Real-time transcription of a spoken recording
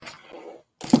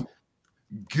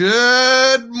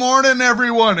Good morning,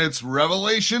 everyone. It's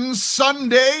Revelation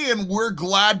Sunday, and we're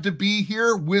glad to be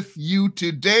here with you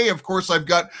today. Of course, I've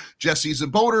got Jesse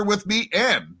Zaboter with me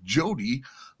and Jody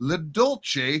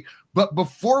LaDolce. But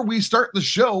before we start the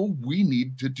show, we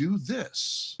need to do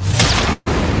this.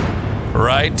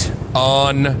 Right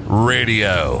on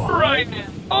radio. Right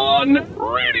on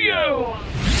radio.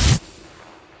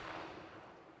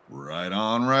 Right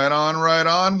on, right on, right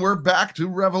on. We're back to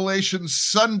Revelation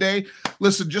Sunday.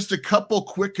 Listen, just a couple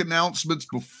quick announcements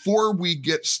before we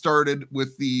get started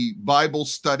with the Bible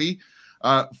study.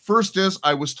 First is,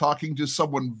 I was talking to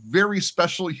someone very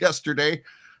special yesterday,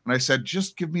 and I said,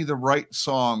 just give me the right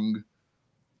song.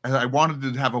 And I wanted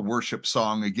to have a worship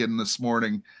song again this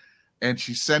morning. And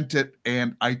she sent it,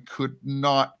 and I could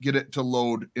not get it to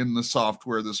load in the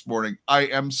software this morning. I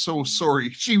am so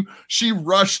sorry. She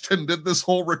rushed and did this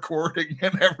whole recording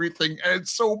and everything, and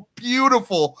it's so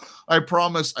beautiful. I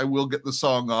promise I will get the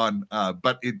song on,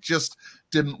 but it just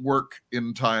didn't work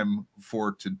in time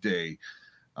for today.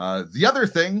 The other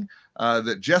thing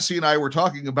that Jesse and I were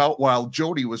talking about while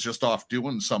Jody was just off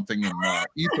doing something in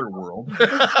Ether World.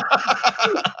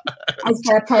 I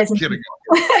started praising. Kidding.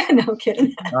 No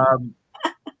kidding.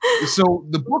 So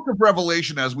the book of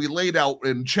Revelation, as we laid out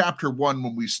in chapter 1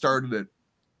 when we started it,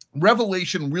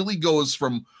 Revelation really goes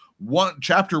from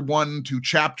chapter 1 to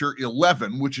chapter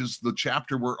 11, which is the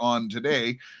chapter we're on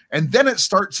today. And then it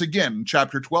starts again.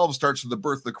 Chapter 12 starts with the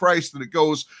birth of Christ, and it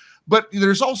goes, but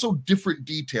there's also different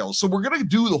details. So we're going to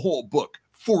do the whole book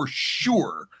for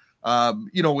sure.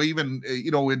 Even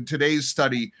in today's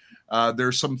study,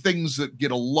 there's some things that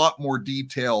get a lot more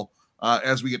detail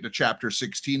as we get to chapter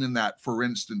 16 in that, for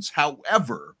instance.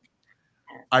 However,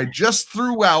 I just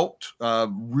threw out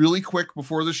really quick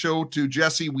before the show to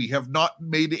Jesse, we have not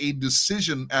made a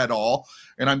decision at all,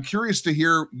 and I'm curious to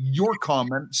hear your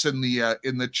comments in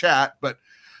the chat. But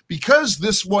because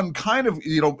this one kind of,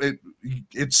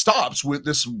 it stops with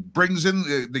this, brings in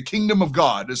the kingdom of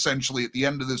God essentially at the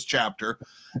end of this chapter,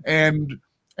 and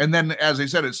then, as I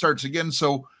said, it starts again.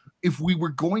 So if we were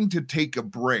going to take a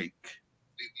break,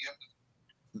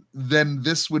 then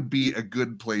this would be a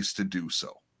good place to do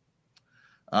so.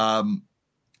 And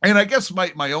I guess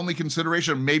my only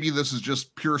consideration, maybe this is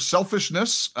just pure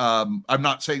selfishness. I'm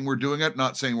not saying we're doing it,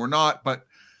 not saying we're not, but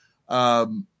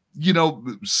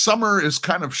summer is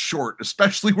kind of short,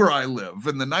 especially where I live,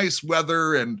 and the nice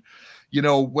weather. And,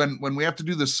 when we have to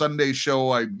do the Sunday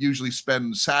show, I usually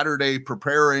spend Saturday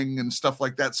preparing and stuff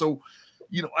like that. So,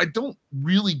 I don't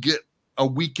really get a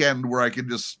weekend where I can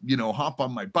just, hop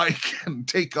on my bike and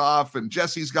take off. And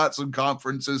Jesse's got some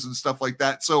conferences and stuff like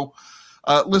that. So,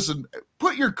 listen,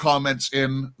 put your comments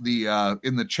in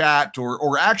the chat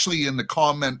or actually in the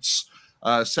comments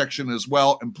section as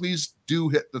well. And please do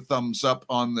hit the thumbs up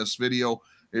on this video.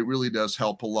 It really does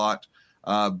help a lot.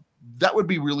 That would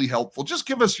be really helpful. Just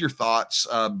give us your thoughts.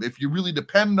 If you really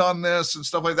depend on this and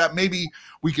stuff like that, maybe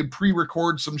we could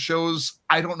pre-record some shows.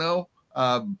 I don't know.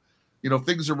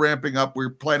 Things are ramping up. We're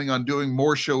planning on doing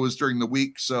more shows during the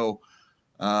week. So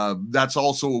that's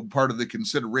also part of the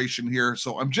consideration here.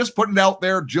 So I'm just putting it out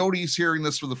there. Jody's hearing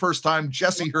this for the first time.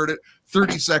 Jesse heard it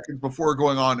 30 seconds before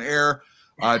going on air.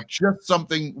 Just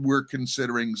something we're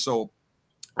considering. So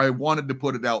I wanted to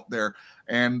put it out there.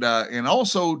 And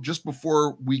also, just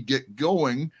before we get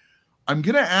going, I'm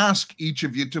going to ask each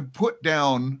of you to put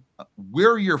down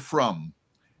where you're from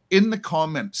in the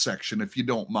comment section, if you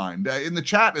don't mind, in the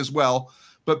chat as well,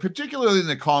 but particularly in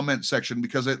the comment section,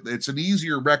 because it's an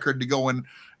easier record to go in.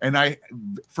 And I,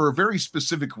 for a very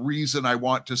specific reason, I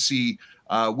want to see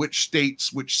which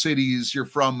states, which cities you're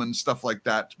from and stuff like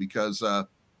that, because,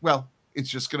 it's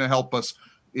just going to help us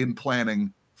in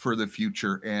planning for the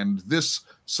future. And this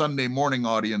Sunday morning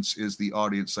audience is the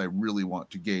audience I really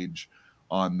want to gauge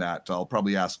on that. I'll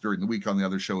probably ask during the week on the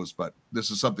other shows, but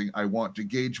this is something I want to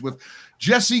gauge with.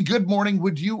 Jesse, good morning.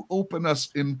 Would you open us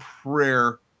in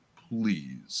prayer,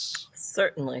 please?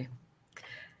 Certainly.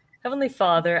 Heavenly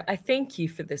Father, I thank you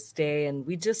for this day, and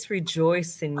we just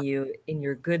rejoice in you, in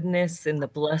your goodness, in the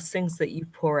blessings that you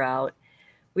pour out.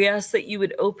 We ask that you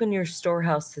would open your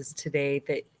storehouses today,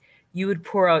 that you would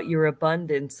pour out your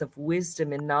abundance of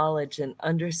wisdom and knowledge and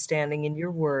understanding in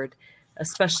your word,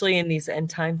 especially in these end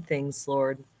time things,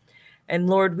 Lord. And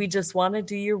Lord, we just want to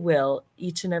do your will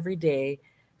each and every day.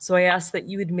 So I ask that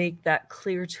you would make that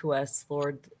clear to us,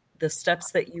 Lord, the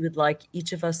steps that you would like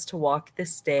each of us to walk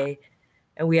this day.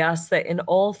 And we ask that in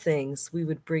all things, we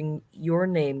would bring your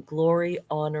name, glory,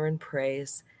 honor, and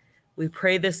praise. We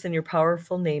pray this in your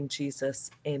powerful name,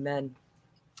 Jesus. Amen.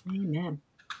 Amen.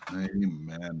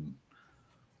 Amen.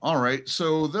 All right,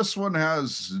 so this one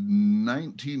has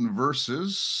 19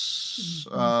 verses.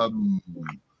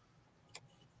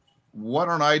 Why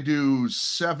don't I do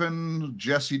 7,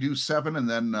 Jesse do 7, and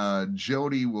then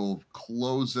Jody will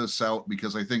close us out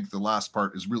because I think the last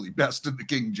part is really best in the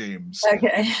King James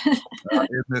Okay.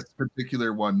 in this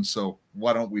particular one. So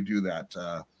why don't we do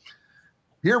that?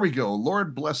 Here we go.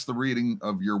 Lord, bless the reading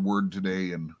of your word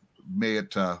today, and may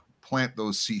it plant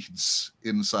those seeds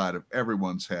inside of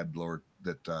everyone's head, Lord,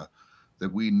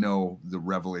 that we know the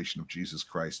revelation of Jesus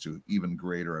Christ to even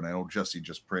greater. And I know Jesse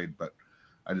just prayed, but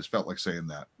I just felt like saying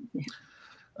that.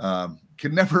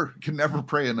 Can never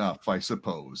pray enough, I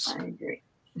suppose. I agree.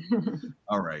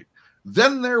 All right.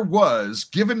 Then there was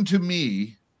given to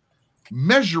me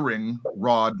measuring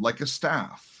rod like a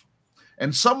staff.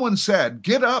 And someone said,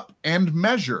 get up and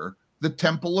measure the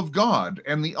temple of God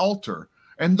and the altar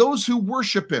and those who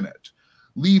worship in it.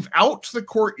 Leave out the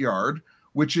courtyard,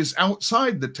 which is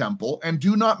outside the temple, and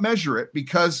do not measure it,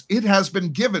 because it has been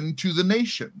given to the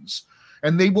nations.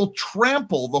 And they will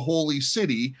trample the holy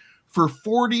city for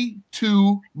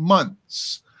 42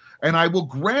 months. And I will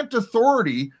grant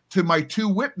authority to my 2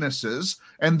 witnesses,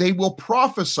 and they will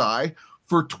prophesy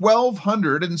for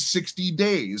 1,260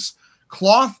 days,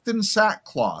 clothed in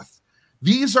sackcloth.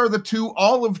 These are the 2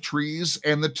 olive trees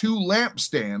and the 2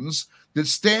 lampstands that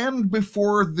stand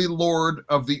before the Lord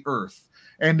of the earth.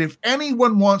 And if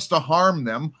anyone wants to harm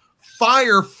them,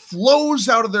 fire flows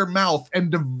out of their mouth and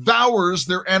devours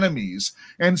their enemies.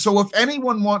 And so if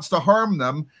anyone wants to harm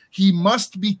them, he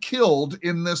must be killed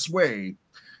in this way.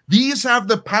 These have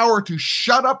the power to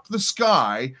shut up the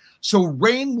sky so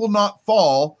rain will not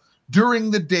fall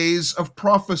during the days of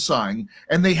prophesying.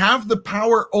 And they have the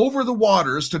power over the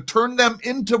waters to turn them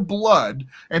into blood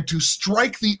and to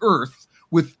strike the earth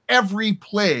with every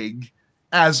plague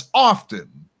as often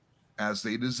as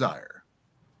they desire.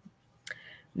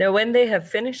 Now, when they have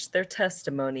finished their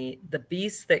testimony, the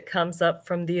beast that comes up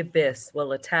from the abyss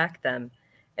will attack them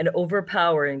and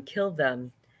overpower and kill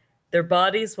them. Their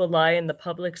bodies will lie in the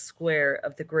public square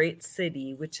of the great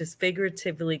city, which is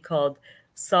figuratively called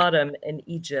Sodom and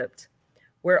Egypt,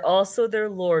 where also their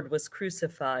Lord was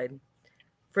crucified.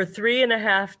 For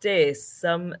 3.5 days,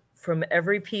 some from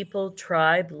every people,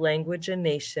 tribe, language, and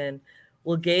nation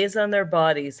will gaze on their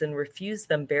bodies and refuse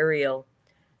them burial.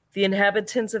 The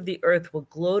inhabitants of the earth will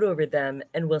gloat over them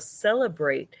and will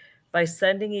celebrate by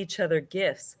sending each other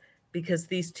gifts, because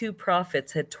these 2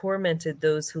 prophets had tormented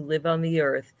those who live on the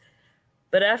earth.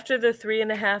 But after the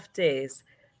 3.5 days,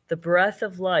 the breath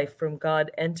of life from God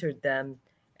entered them,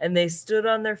 and they stood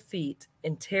on their feet,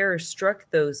 and terror struck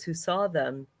those who saw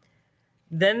them.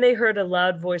 Then they heard a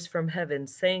loud voice from heaven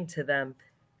saying to them,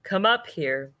 "Come up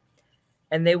here."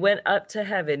 And they went up to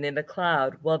heaven in a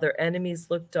cloud, while their enemies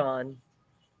looked on.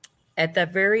 At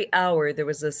that very hour there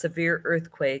was a severe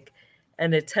earthquake,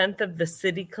 and 1/10 of the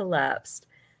city collapsed.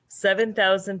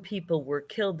 7,000 people were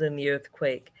killed in the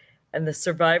earthquake, and the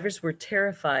survivors were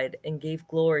terrified and gave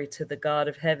glory to the God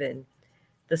of heaven.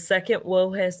 The second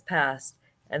woe has passed,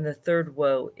 and the third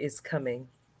woe is coming.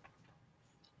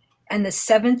 And the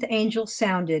 7th angel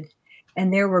sounded,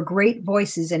 and there were great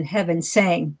voices in heaven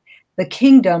saying, the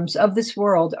kingdoms of this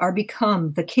world are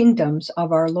become the kingdoms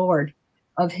of our Lord,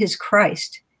 of his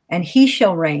Christ, and he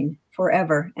shall reign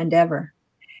forever and ever.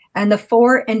 And the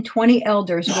 24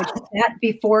 elders which sat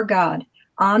before God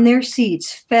on their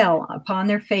seats fell upon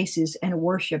their faces and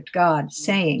worshipped God,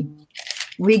 saying,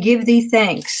 we give thee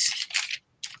thanks,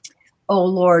 O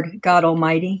Lord God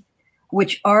Almighty,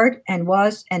 which art and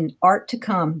was and art to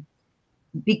come,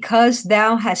 because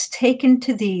thou hast taken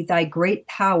to thee thy great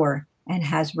power and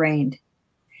has reigned.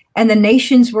 And the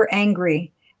nations were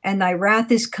angry, and thy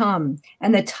wrath is come,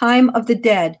 and the time of the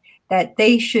dead, that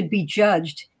they should be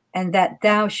judged, and that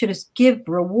thou shouldest give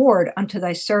reward unto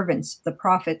thy servants, the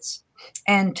prophets,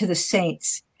 and to the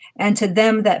saints, and to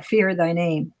them that fear thy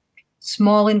name,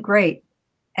 small and great.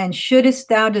 And shouldest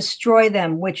thou destroy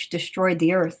them which destroyed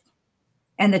the earth?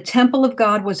 And the temple of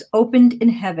God was opened in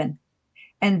heaven,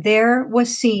 and there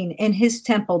was seen in his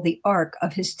temple the ark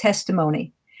of his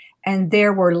testimony. And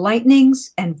there were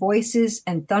lightnings and voices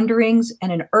and thunderings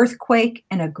and an earthquake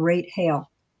and a great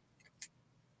hail.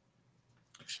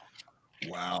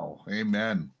 Wow.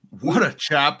 Amen. What a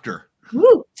chapter.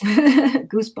 Woo!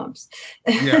 Goosebumps.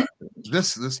 Yeah.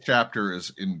 This chapter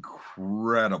is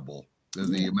incredible.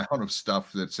 The amount of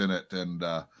stuff that's in it. And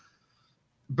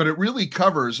but it really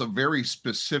covers a very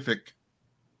specific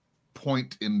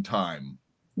point in time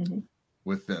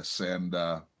with this. And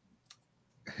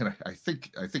I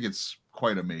think it's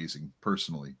quite amazing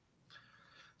personally.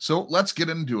 So let's get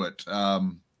into it.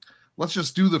 Let's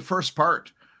just do the first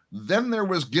part. Then there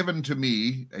was given to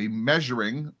me a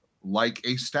measuring like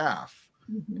a staff.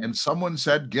 And someone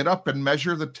said, get up and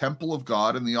measure the temple of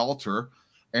God and the altar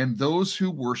and those who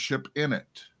worship in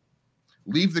it.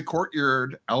 Leave the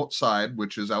courtyard outside,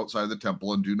 which is outside the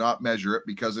temple, and do not measure it,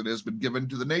 because it has been given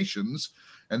to the nations,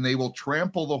 and they will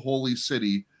trample the holy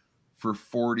city for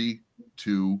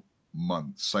 42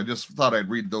 months. I just thought I'd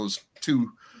read those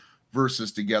two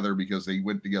verses together because they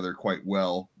went together quite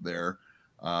well there.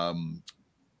 Who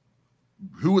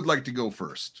would like to go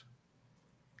first?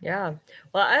 Yeah.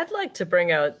 Well, I'd like to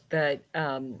bring out that,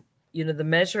 the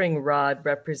measuring rod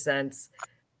represents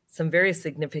some very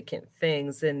significant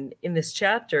things. And in this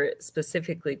chapter, it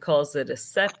specifically calls it a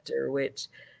scepter, which,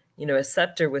 a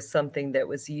scepter was something that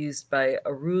was used by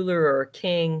a ruler or a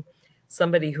king,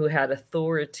 somebody who had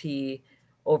authority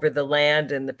over the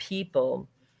land and the people.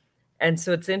 And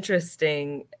so it's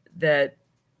interesting that,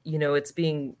 it's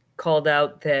being called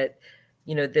out that,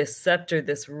 this scepter,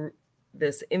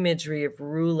 this imagery of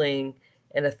ruling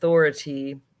and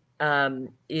authority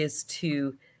is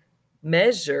to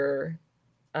measure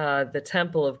the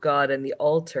temple of God and the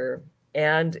altar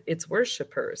and its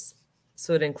worshipers.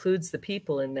 So it includes the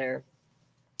people in there.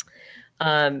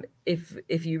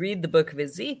 If you read the book of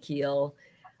Ezekiel,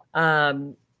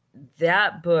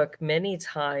 that book, many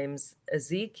times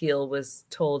Ezekiel was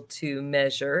told to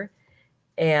measure.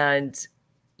 And,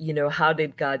 how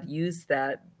did God use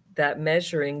that? That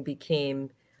measuring became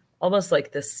almost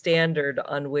like the standard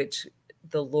on which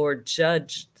the Lord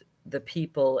judged the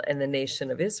people and the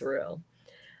nation of Israel.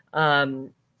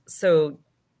 So,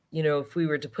 if we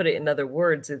were to put it in other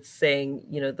words, it's saying,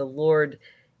 the Lord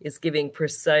is giving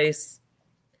precise,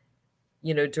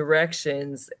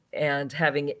 directions and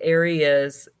having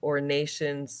areas or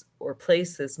nations or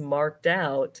places marked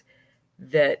out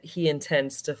that he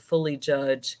intends to fully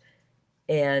judge.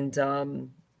 And,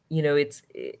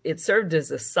 it served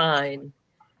as a sign,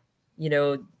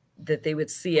 that they would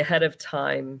see ahead of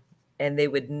time and they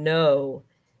would know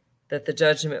that the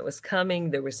judgment was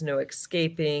coming. There was no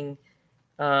escaping.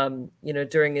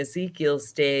 During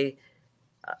Ezekiel's day,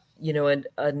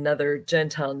 another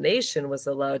Gentile nation was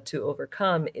allowed to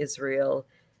overcome Israel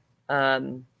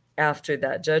after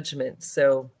that judgment.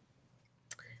 So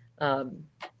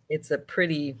it's a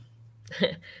pretty,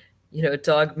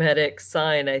 dogmatic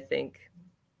sign, I think.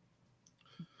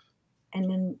 And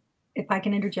then if I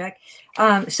can interject.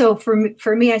 So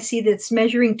for me, I see this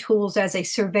measuring tools as a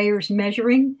surveyor's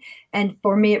measuring. And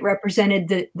for me, it represented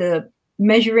the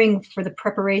measuring for the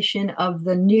preparation of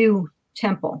the new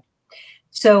temple.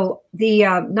 So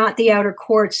not the outer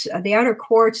courts. The outer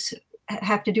courts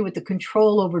have to do with the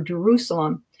control over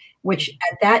Jerusalem, which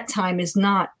at that time is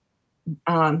not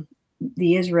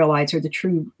the Israelites or the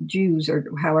true Jews, or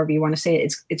however you want to say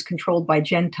it. It's controlled by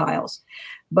Gentiles.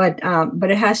 But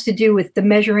it has to do with the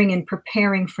measuring and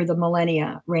preparing for the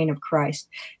millennia reign of Christ.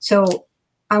 So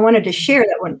I wanted to share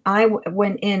that when I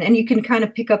went in, and you can kind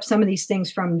of pick up some of these things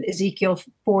from Ezekiel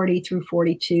 40 through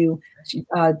 42,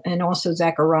 and also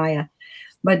Zechariah.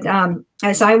 But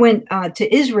as I went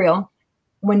to Israel,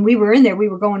 when we were in there, we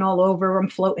were going all over. I'm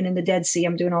floating in the Dead Sea.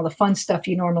 I'm doing all the fun stuff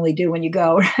you normally do when you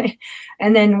go, right?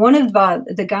 And then one of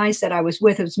the guys that I was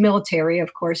with was military.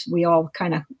 Of course, we all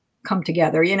kind of come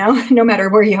together, no matter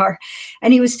where you are.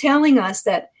 And he was telling us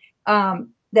that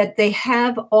they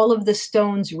have all of the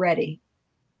stones ready.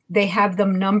 They have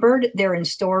them numbered, they're in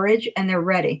storage, and they're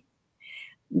ready.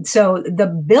 So the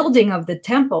building of the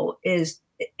temple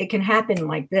it can happen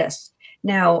like this.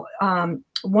 Now,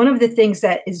 one of the things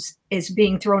that is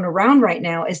being thrown around right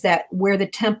now is that where the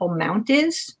Temple Mount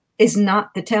is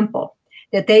not the temple.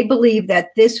 That they believe that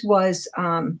this was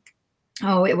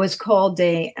it was called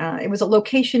it was a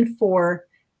location for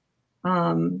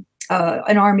an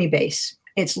army base.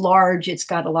 It's large. It's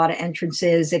got a lot of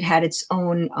entrances. It had its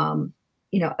own,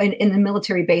 in the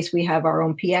military base, we have our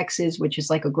own PXs, which is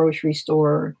like a grocery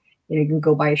store. You can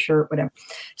go buy a shirt, whatever.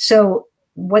 So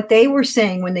what they were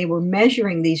saying when they were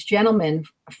measuring these gentlemen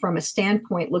from a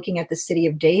standpoint, looking at the city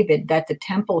of David, that the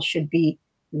temple should be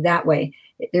that way.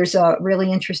 There's a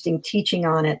really interesting teaching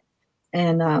on it.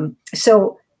 And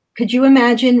so could you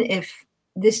imagine if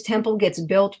this temple gets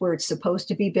built where it's supposed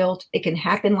to be built? It can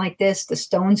happen like this. The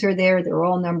stones are there. They're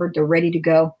all numbered. They're ready to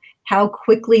go. How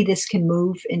quickly this can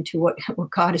move into what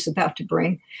God is about to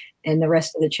bring in the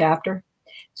rest of the chapter.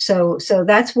 So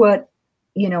that's what,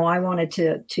 I wanted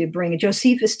to bring.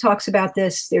 Josephus talks about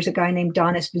this. There's a guy named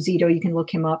Don Esposito. You can look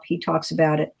him up. He talks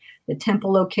about it. The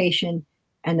temple location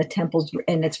and the temple's,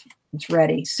 and it's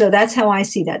ready. So that's how I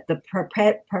see that. The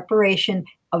preparation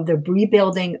of the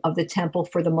rebuilding of the temple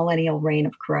for the millennial reign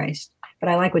of Christ. But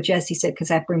I like what Jesse said, because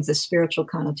that brings a spiritual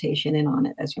connotation in on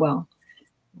it as well.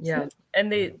 Yeah.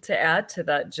 And to add to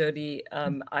that, Jody,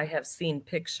 I have seen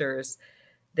pictures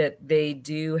that they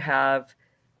do have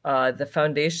the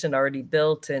foundation already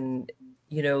built. And,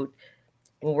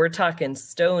 when we're talking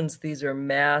stones, these are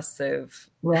massive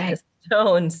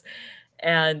stones.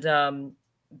 And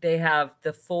they have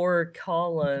the 4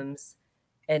 columns,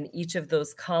 and each of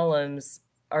those columns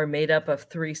are made up of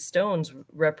 3 stones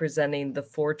representing the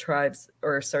 12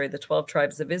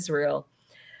 tribes of Israel.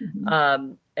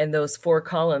 Mm-hmm. And those 4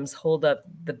 columns hold up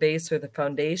the base or the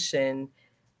foundation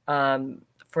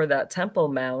for that Temple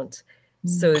Mount. Mm-hmm.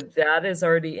 So that is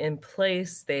already in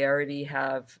place. They already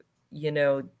have,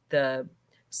 the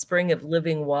spring of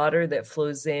living water that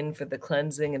flows in for the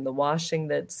cleansing and the washing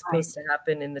that's supposed to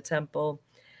happen in the temple.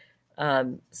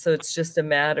 So it's just a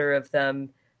matter of them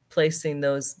placing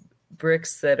those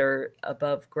bricks that are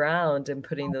above ground and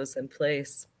putting those in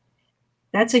place.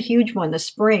 That's a huge one. The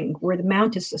spring where the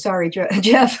mount is, sorry,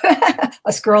 Jeff,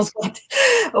 us girls,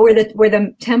 where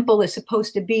the temple is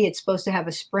supposed to be, it's supposed to have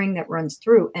a spring that runs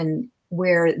through, and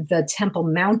where the Temple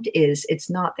Mount is, it's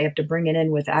not. They have to bring it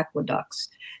in with aqueducts.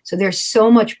 So there's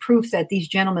so much proof that these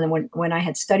gentlemen, when I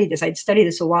had studied this, I'd studied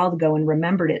this a while ago and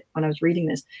remembered it when I was reading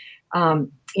this.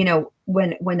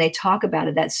 When they talk about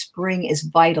it, that spring is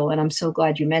vital. And I'm so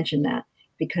glad you mentioned that,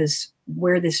 because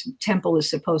where this temple is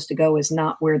supposed to go is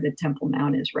not where the Temple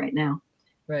Mount is right now.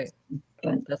 Right.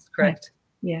 But that's correct.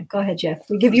 Yeah. Go ahead, Jeff.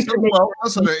 We give you permission. Well,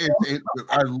 listen,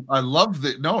 I love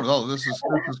that. No, this is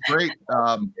great.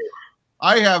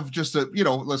 I have just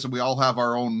listen, we all have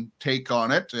our own take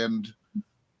on it, and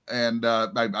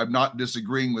I'm not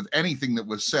disagreeing with anything that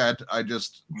was said. I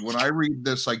just, when I read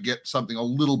this, I get something a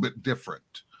little bit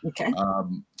different. Okay.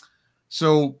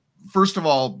 So first of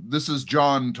all, this is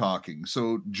John talking.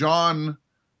 So John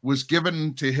was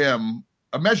given to him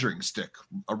a measuring stick,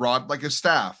 a rod like a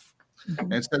staff. Mm-hmm.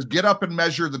 And it says, get up and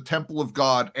measure the temple of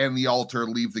God and the altar,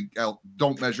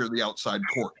 don't measure the outside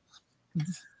court.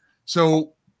 Mm-hmm.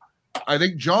 So I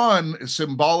think John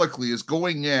symbolically is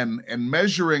going in and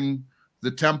measuring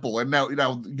the temple. And now you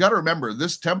got to remember,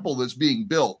 this temple that's being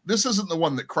built, this isn't the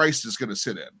one that Christ is going to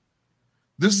sit in.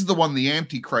 This is the one the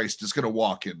Antichrist is going to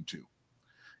walk into.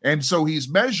 And so he's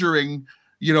measuring,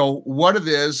 what it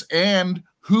is and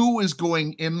who is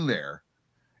going in there.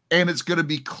 And it's going to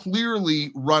be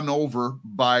clearly run over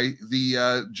by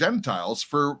the Gentiles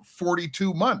for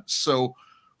 42 months. So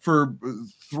for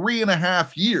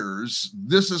 3.5 years,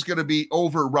 this is going to be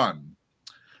overrun.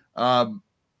 And,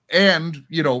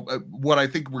 what I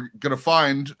think we're going to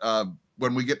find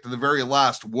when we get to the very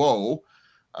last woe,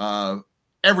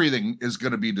 everything is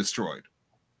going to be destroyed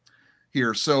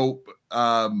here. So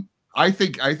I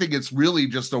think it's really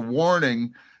just a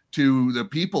warning to the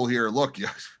people here. Look,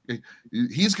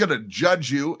 he's going to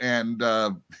judge you, and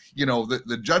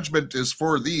the judgment is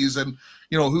for these, and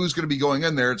who's going to be going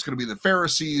in there? It's going to be the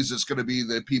Pharisees. It's going to be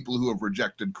the people who have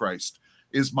rejected Christ,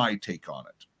 is my take on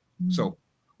it. Mm-hmm. So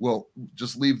we'll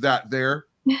just leave that there.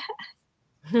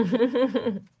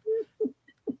 That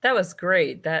was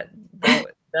great.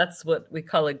 That's what we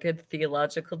call a good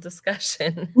theological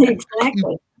discussion.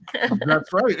 Exactly.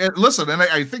 That's right. And listen, and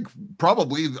I think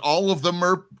probably all of them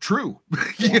are true.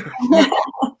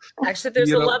 Actually,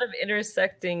 there's a lot of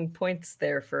intersecting points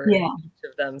there for each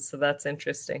of them. So that's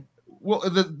interesting. Well,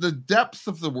 the depth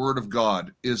of the Word of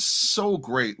God is so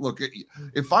great. Look,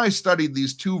 if I studied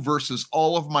these 2 verses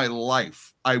all of my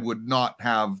life, I would not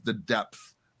have the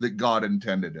depth that God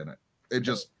intended in it.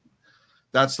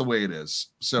 That's the way it is.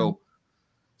 So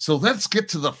let's get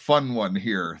to the fun one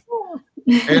here.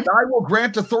 And I will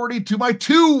grant authority to my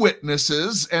 2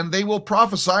 witnesses, and they will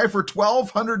prophesy for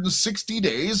 1,260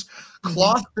 days,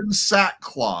 clothed in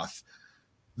sackcloth.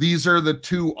 These are the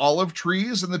 2 olive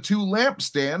trees and the 2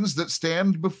 lampstands that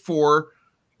stand before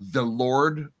the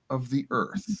Lord of the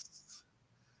earth.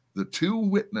 The 2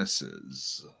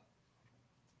 witnesses.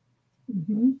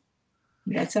 Mm-hmm.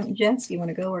 You got something, Jess? You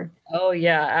want to go? Or? Oh,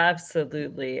 yeah,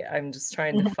 absolutely. I'm just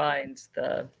trying to find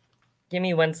give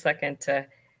me 1 second to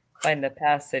find the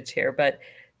passage here. But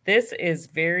this is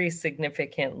very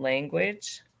significant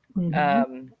language.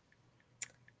 Mm-hmm.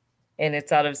 And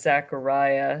it's out of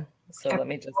Zechariah. So chapter let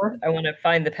me I want to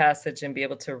find the passage and be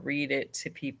able to read it to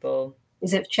people.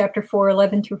 Is it chapter 4,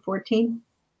 11 through 14?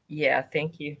 Yeah,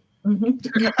 thank you. Mm-hmm.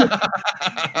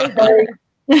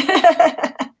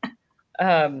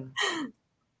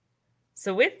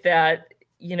 So with that,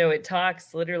 it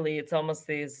talks literally, it's almost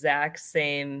the exact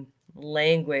same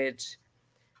language.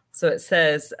 So it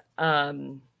says,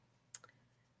 then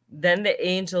the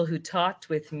angel who talked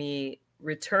with me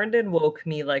returned and woke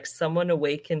me like someone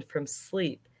awakened from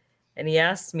sleep. And he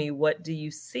asked me, "What do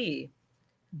you see?"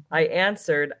 I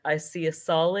answered, "I see a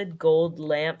solid gold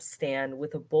lampstand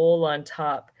with a bowl on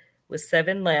top with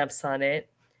 7 lamps on it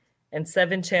and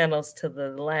 7 channels to the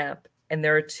lamp. And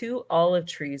there are 2 olive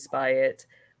trees by it,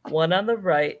 one on the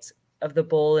right of the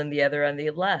bowl and the other on the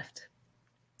left."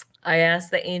 I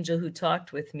asked the angel who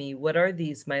talked with me, "What are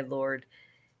these, my Lord?"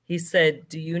 He said,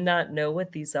 "Do you not know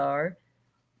what these are?"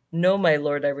 "No, my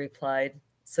Lord," I replied.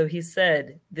 So he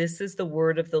said, "This is the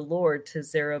word of the Lord to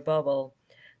Zerubbabel.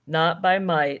 Not by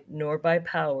might nor by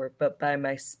power, but by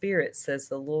my spirit, says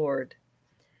the Lord."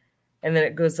 And then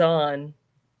it goes on.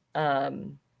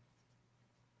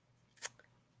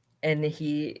 And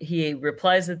he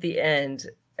replies at the end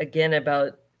again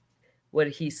about what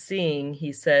he's seeing.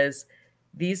 He says,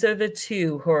 "These are the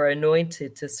 2 who are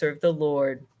anointed to serve the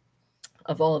Lord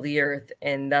of all the earth."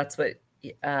 And that's what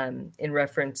in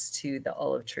reference to the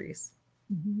olive trees.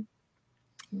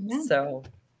 Amen. So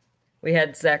we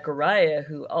had Zechariah,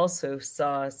 who also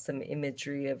saw some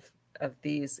imagery of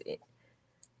these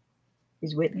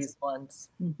He's witness. ones.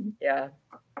 Mhm. Yeah.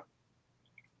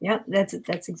 Yeah, that's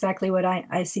exactly what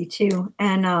I see too.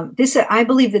 And this, I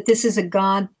believe that this is a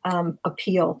God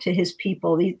appeal to his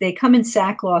people. They come in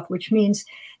sackcloth, which means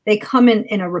they come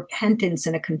in a repentance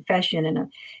and a confession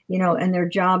and and their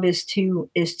job is to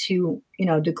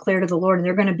declare to the Lord. And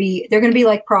they're going to be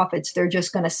like prophets. They're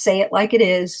just going to say it like it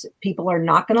is. People are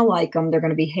not going to like them. They're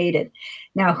going to be hated.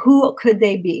 Now, who could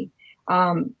they be?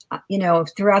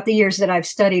 Throughout the years that I've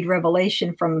studied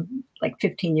Revelation from like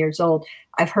 15 years old,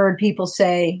 I've heard people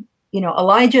say,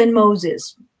 Elijah and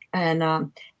Moses. And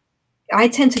I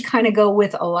tend to kind of go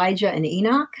with Elijah and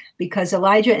Enoch, because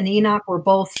Elijah and Enoch were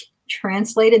both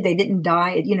translated. They didn't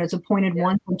die. It's appointed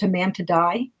one to man to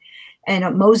die.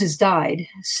 And Moses died.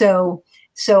 So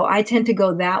I tend to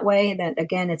go that way. That,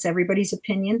 again, it's everybody's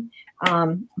opinion.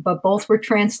 But both were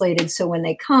translated. So when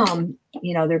they come,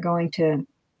 they're going to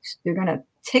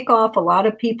tick off a lot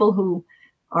of people who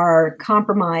are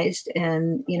compromised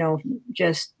and,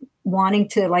 just wanting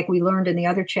to, like we learned in the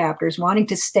other chapters, wanting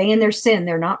to stay in their sin.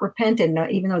 They're not repentant,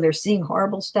 even though they're seeing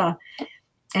horrible stuff.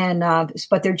 And,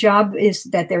 but their job is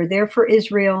that they're there for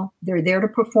Israel. They're there to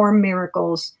perform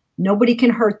miracles. Nobody can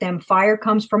hurt them. Fire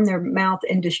comes from their mouth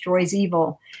and destroys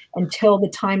evil until the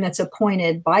time that's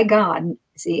appointed by God.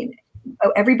 See,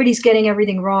 everybody's getting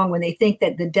everything wrong when they think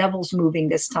that the devil's moving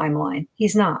this timeline.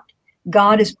 He's not.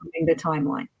 God is moving the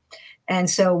timeline. And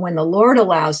so when the Lord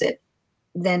allows it,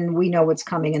 then we know what's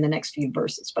coming in the next few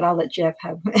verses. But I'll let Jeff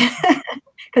have,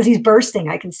 because he's bursting.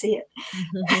 I can see it.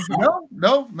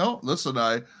 No. Listen,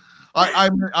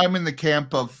 I'm in the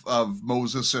camp of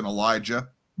Moses and Elijah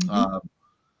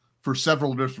for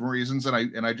several different reasons,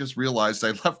 and I just realized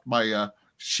I left my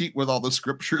sheet with all the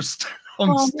scriptures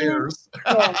downstairs.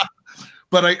 Yeah.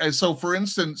 But so for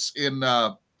instance, in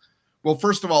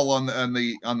first of all, on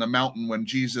the mountain, when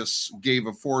Jesus gave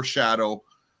a foreshadow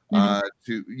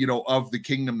to of the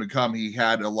kingdom to come, he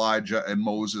had Elijah and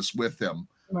Moses with him.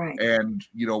 Right. And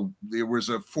there was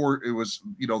the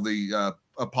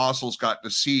apostles got to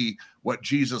see what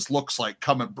Jesus looks like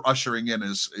coming, ushering in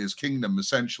his kingdom,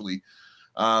 essentially.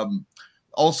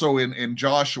 Also in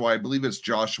Joshua, I believe it's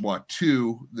Joshua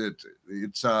 2, that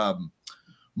it's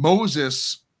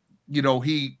Moses,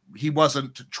 he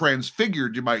wasn't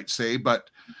transfigured, you might say, but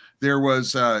there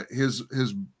was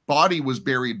his body was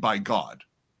buried by God.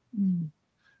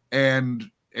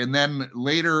 And then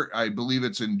later, I believe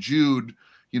it's in Jude,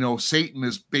 Satan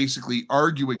is basically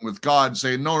arguing with God,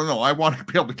 saying, no, I want to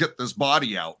be able to get this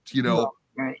body out,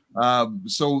 Right.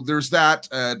 So there's that.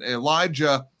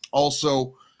 Elijah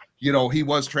also, he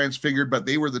was transfigured, but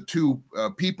they were the 2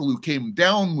 people who came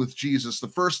down with Jesus the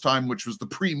first time, which was the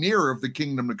premiere of the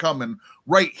kingdom to come. And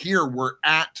right here, we're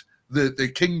at the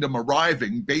kingdom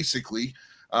arriving, basically,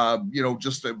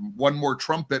 just one more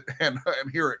trumpet and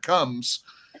here it comes.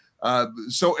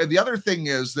 So, and the other thing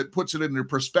is that puts it into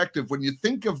perspective. When you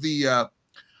think of the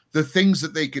things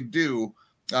that they could do,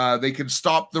 they could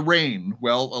stop the rain.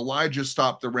 Well, Elijah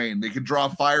stopped the rain. They could draw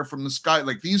fire from the sky.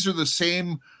 Like, these are the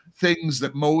same things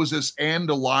that Moses and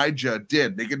Elijah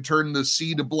did. They can turn the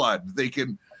sea to blood. They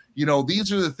can,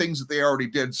 these are the things that they already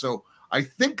did. So I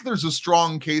think there's a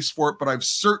strong case for it, but I've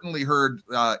certainly heard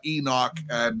Enoch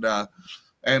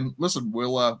and listen,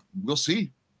 we'll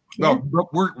see. Yeah. No,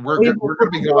 we're going to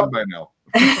be gone by now.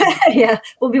 Yeah,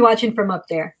 we'll be watching from up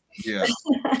there. Yeah.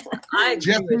 I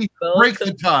agree with Jesse, both break the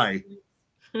of tie.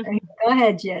 Go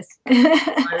ahead, Jess.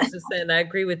 I was just saying, I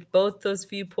agree with both those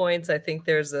viewpoints. I think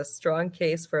there's a strong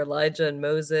case for Elijah and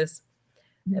Moses,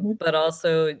 but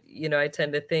also, I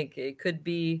tend to think it could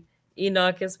be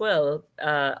Enoch as well,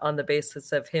 on the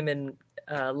basis of him and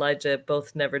Elijah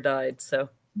both never died. So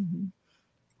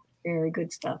Very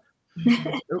good stuff.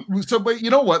 So, but you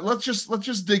know what? Let's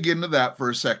just dig into that for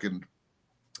a second.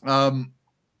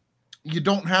 You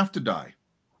don't have to die.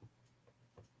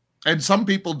 And some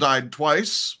people died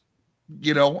twice.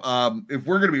 You know, if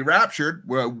we're going to be raptured,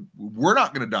 well, we're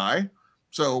not going to die.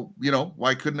 So, you know,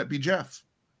 why couldn't it be Jeff?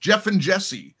 Jeff and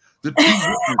Jesse, the two.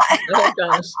 Oh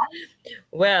gosh.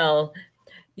 Well,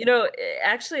 you know,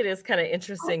 actually it is kind of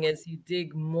interesting as you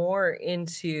dig more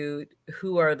into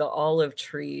who are the olive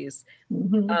trees.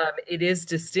 It is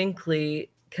distinctly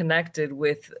connected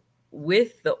with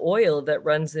the oil that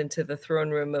runs into the throne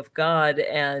room of God.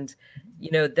 And,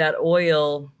 you know, that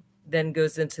oil then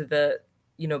goes into the,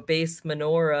 you know, base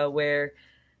menorah where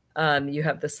you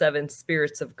have the 7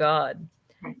 spirits of God.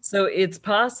 So it's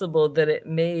possible that it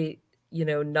may, you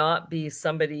know, not be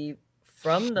somebody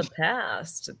from the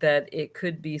past, that it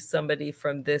could be somebody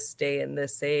from this day and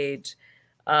this age.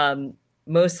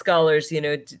 Most scholars, you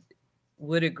know,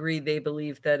 would agree. They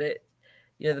believe that it,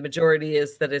 you know, the majority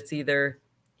is that it's either,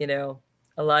 you know,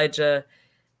 Elijah,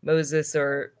 Moses,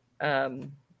 or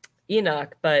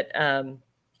Enoch. But,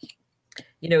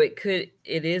 you know, it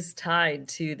is tied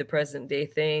to the present day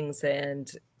things and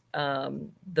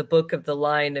the book of the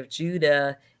line of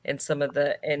Judah and some of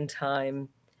the end time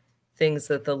things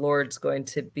that the Lord's going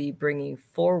to be bringing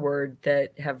forward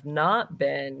that have not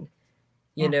been,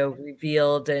 you know,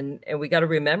 revealed. And we got to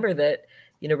remember that,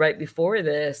 you know, right before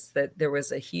this, that there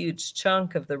was a huge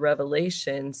chunk of the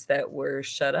revelations that were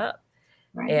shut up.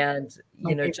 Right. And,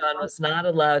 you know, John was not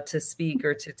allowed to speak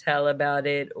or to tell about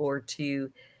it or to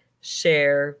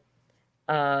share.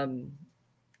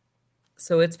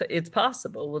 So it's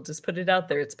possible. We'll just put it out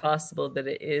there. It's possible that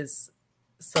it is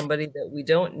somebody that we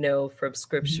don't know from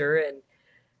Scripture. And,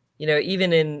 you know,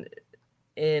 even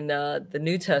in the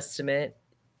New Testament,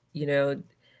 you know,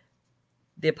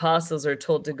 the apostles are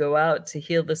told to go out to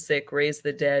heal the sick, raise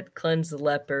the dead, cleanse the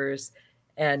lepers,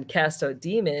 and cast out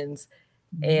demons.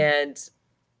 And,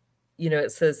 you know,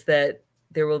 it says that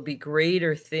there will be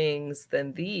greater things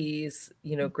than these,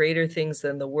 you know, greater things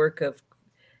than the work of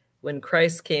when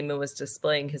Christ came and was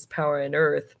displaying his power on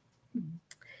earth,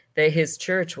 that his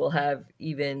church will have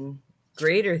even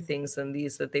greater things than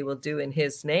these that they will do in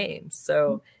his name.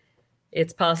 So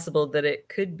it's possible that it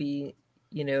could be,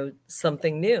 you know,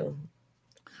 something new.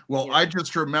 Well, I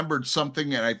just remembered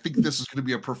something, and I think this is going to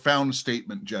be a profound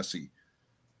statement, Jesse.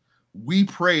 We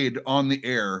prayed on the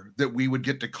air that we would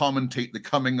get to commentate the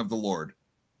coming of the Lord.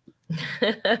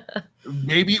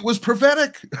 Maybe it was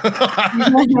prophetic.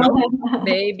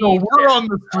 Maybe. So we're on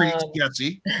the streets,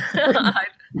 Jesse. I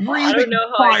don't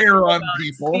know how fire on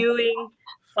people, spewing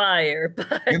fire,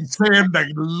 but and saying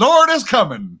the Lord is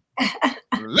coming.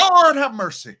 Lord have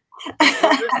mercy. We'll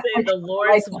just say the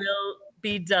Lord's will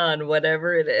be done,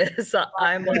 whatever it is.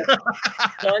 I'm like,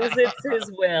 as long as it's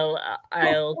his will,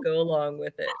 I'll go along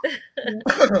with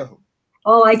it.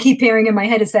 All I keep hearing in my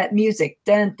head is that music.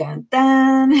 Dun, dun,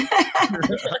 dun.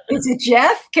 Is it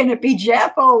Jeff? Can it be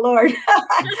Jeff? Oh, Lord.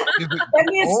 Let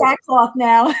me a sackcloth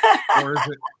now. Or is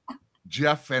it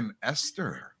Jeff and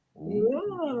Esther?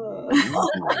 Ooh.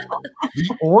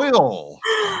 The oil.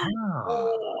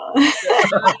 You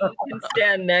can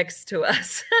stand next to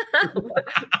us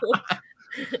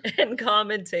and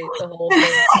commentate the whole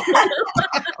thing.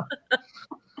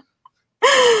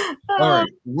 All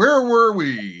right, where were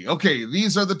we? Okay,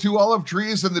 these are the 2 olive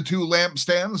trees and the 2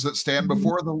 lampstands that stand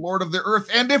before the Lord of the earth.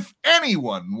 And if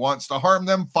anyone wants to harm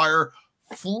them, fire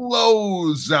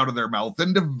flows out of their mouth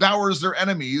and devours their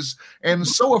enemies. And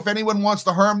so if anyone wants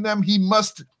to harm them, he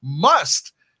must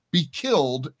be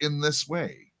killed in this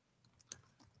way.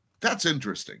 That's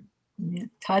interesting.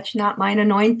 Touch not mine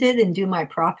anointed and do my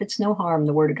prophets no harm,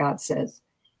 the word of God says.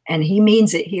 And he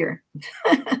means it here.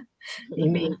 He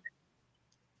means it.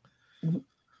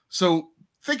 So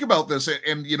think about this,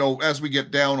 and you know, as we get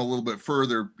down a little bit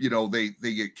further, you know, they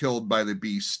get killed by the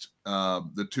beast,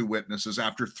 the 2 witnesses,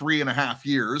 after 3.5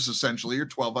 years, essentially, or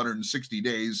 1,260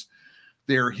 days,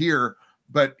 they're here.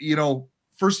 But you know,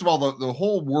 first of all, the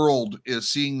whole world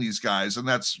is seeing these guys, and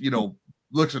that's, you know,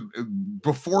 listen,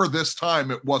 before this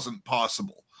time, it wasn't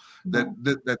possible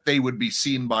that they would be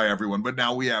seen by everyone. But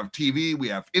now we have TV, we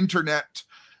have internet,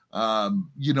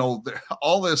 you know,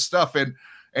 all this stuff,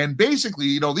 and basically,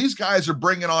 you know, these guys are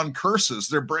bringing on curses.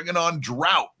 They're bringing on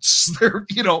droughts.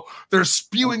 They're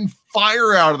spewing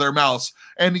fire out of their mouths.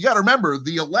 And you got to remember,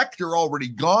 the elect are already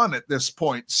gone at this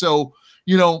point. So,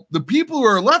 you know, the people who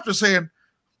are left are saying,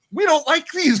 we don't like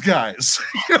these guys.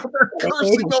 You know, they're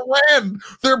cursing the land.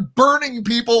 They're burning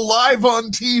people live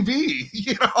on TV.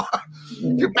 You know,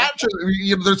 you imagine,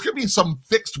 you know, there's going to be some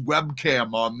fixed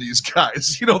webcam on these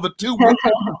guys. You know, the two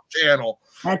channel.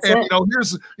 That's and it. you know,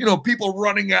 here's, you know, people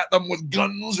running at them with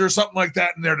guns or something like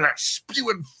that, and they're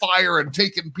spewing fire and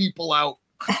taking people out.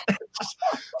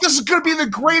 This is going to be the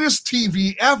greatest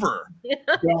TV ever.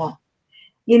 Yeah.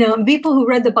 You know, people who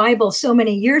read the Bible so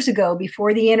many years ago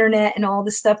before the internet and all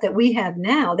the stuff that we have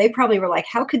now, they probably were like,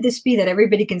 how could this be that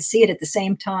everybody can see it at the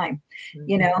same time? Mm-hmm.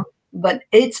 You know, but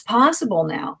it's possible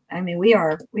now. I mean, we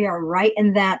are right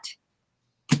in that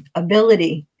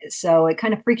ability. So it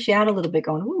kind of freaks you out a little bit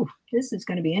going, ooh, this is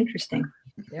going to be interesting.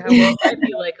 Yeah, well, it might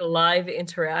be like a live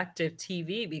interactive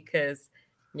TV because,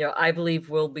 you know, I believe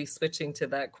we'll be switching to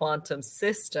that quantum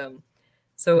system.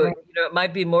 So, right. You know, it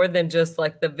might be more than just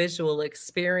like the visual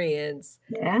experience.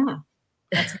 Yeah.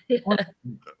 That's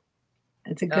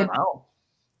a good wow.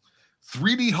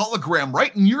 3D hologram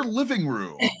right in your living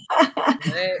room.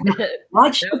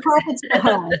 Watch the prophets.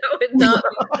 That would not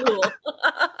be cool.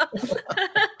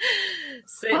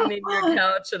 Sitting in your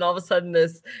couch and all of a sudden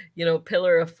this, you know,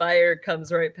 pillar of fire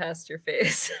comes right past your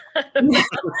face.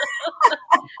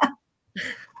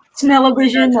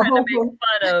 Smell-o-vision. Trying to make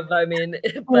fun of, I mean,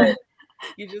 but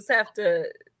you just have to,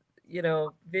 you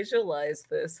know, visualize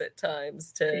this at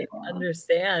times to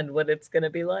understand what it's going to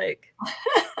be like.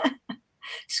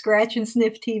 Scratch and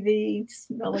sniff TV.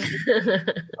 Smell it.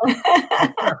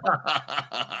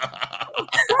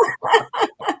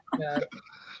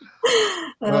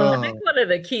 I think one of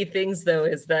the key things, though,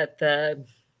 is that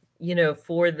you know,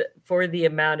 for the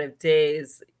amount of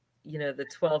days, you know, the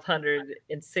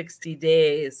 1,260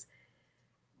 days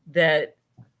that,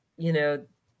 you know,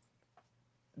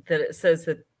 that it says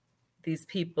that these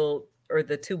people or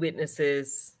the two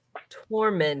witnesses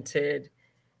tormented,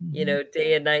 you know,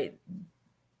 day and night,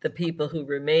 the people who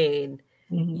remain,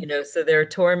 you know, so they're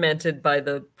tormented by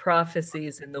the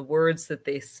prophecies and the words that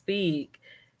they speak.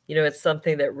 You know, it's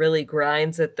something that really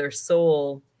grinds at their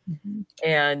soul.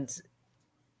 And,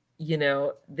 you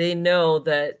know, they know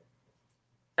that,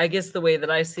 I guess the way that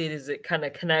I see it is it kind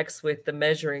of connects with the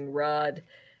measuring rod,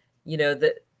 you know,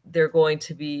 that they're going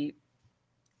to be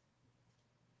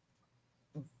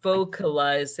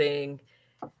vocalizing,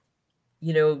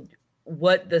 you know,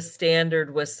 what the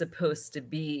standard was supposed to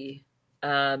be.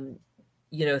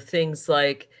 You know, things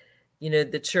like, you know,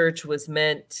 the church was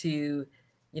meant to,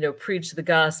 you know, preach the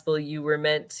gospel. You were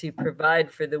meant to provide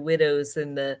for the widows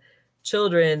and the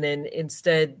children. And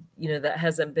instead, you know, that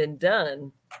hasn't been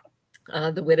done.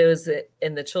 The widows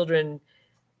and the children,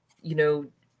 you know,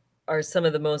 are some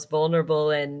of the most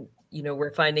vulnerable. And, you know,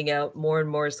 we're finding out more and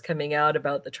more is coming out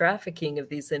about the trafficking of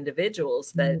these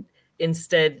individuals that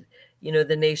instead, you know,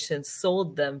 the nation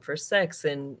sold them for sex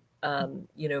and,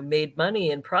 you know, made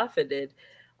money and profited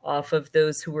off of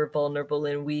those who were vulnerable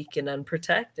and weak and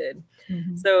unprotected.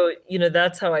 So, you know,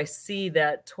 that's how I see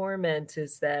that torment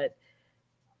is that,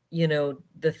 you know,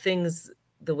 the things,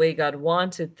 the way God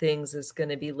wanted things is going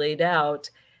to be laid out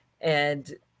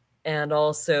and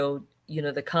also, you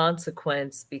know, the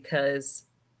consequence because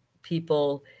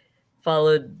people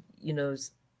followed, you know,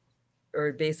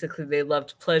 or basically they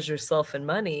loved pleasure, self, and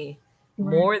money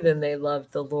more than they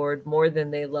loved the Lord, more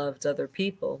than they loved other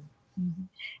people.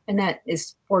 And that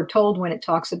is foretold when it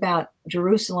talks about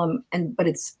Jerusalem, but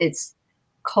it's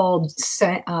called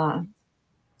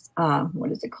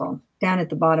what is it called? Down at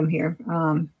the bottom here,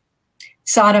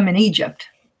 Sodom and Egypt.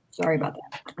 Sorry about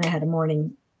that. I had a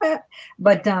morning,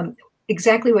 but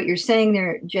exactly what you're saying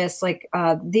there, Jess. Like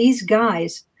these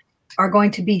guys are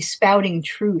going to be spouting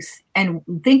truth, and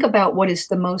think about what is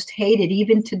the most hated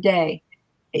even today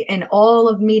in all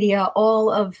of media, all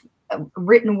of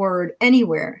written word,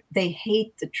 anywhere. They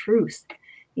hate the truth,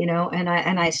 you know. And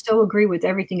I still agree with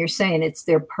everything you're saying. It's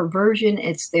their perversion.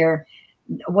 It's their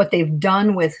what they've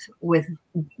done with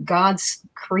God's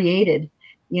created,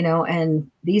 you know. And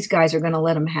these guys are going to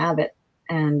let them have it.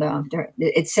 And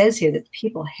it says here that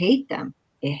people hate them.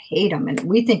 They hate them, and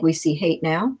we think we see hate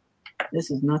now. This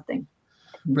is nothing.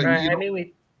 Right. I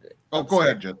mean, go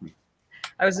ahead, Jesse.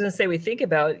 I was going to say, we think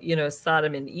about, you know,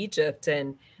 Sodom and Egypt,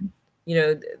 and, you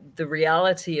know, the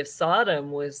reality of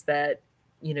Sodom was that,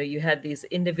 you know, you had these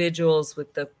individuals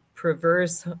with the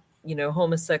perverse, you know,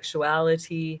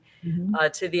 homosexuality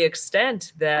to the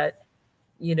extent that,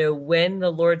 you know, when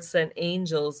the Lord sent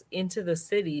angels into the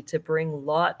city to bring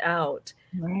Lot out,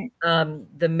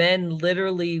 the men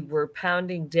literally were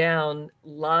pounding down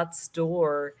Lot's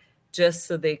door just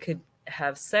so they could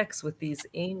have sex with these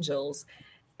angels.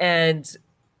 And,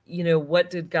 you know, what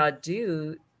did God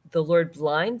do? The Lord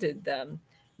blinded them.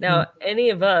 Now, any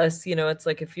of us, it's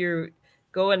like if you're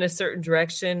going a certain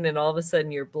direction and all of a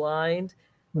sudden you're blind,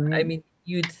 Right. I mean,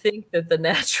 you'd think that the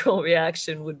natural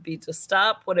reaction would be to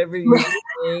stop whatever you're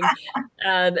doing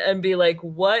and be like,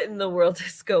 what in the world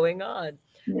is going on?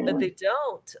 Yeah. But they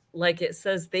don't. Like it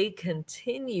says, they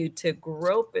continue to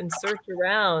grope and search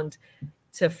around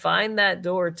to find that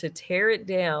door, to tear it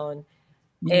down.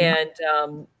 Yeah. And,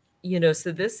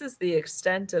 so this is the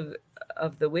extent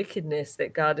of the wickedness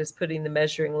that God is putting the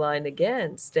measuring line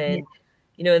against. And,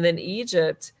 and then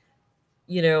Egypt,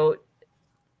 there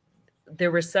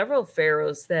were several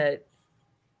pharaohs that,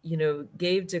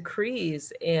 gave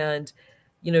decrees, and,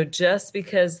 just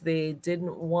because they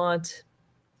didn't want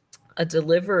a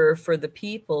deliverer for the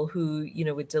people who,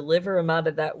 would deliver them out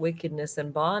of that wickedness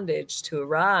and bondage to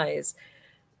arise,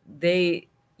 they,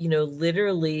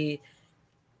 literally,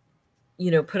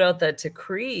 put out that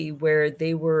decree where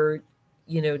they were,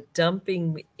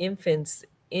 dumping infants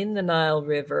in the Nile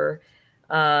River.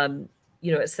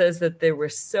 It says that there were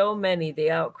so many,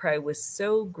 the outcry was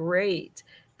so great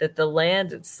that the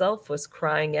land itself was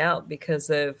crying out because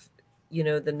of,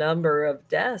 the number of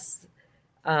deaths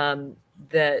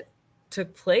that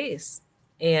took place.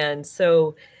 And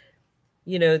so,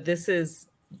 this is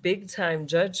big time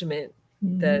judgment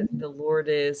that the Lord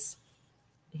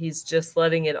he's just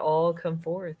letting it all come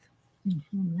forth.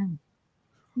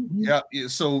 Yeah.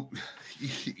 So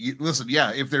listen,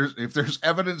 if there's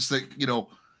evidence that,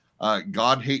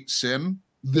 God hates sin,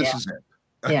 this is it.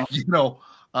 Yeah.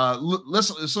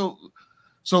 Listen,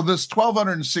 so this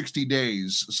 1260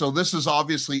 days, so this is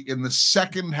obviously in the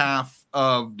second half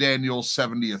of Daniel's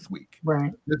 70th week.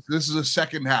 Right. This is a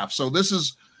second half. So this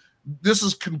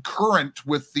is concurrent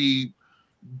with the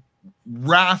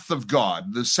wrath of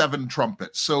God, the 7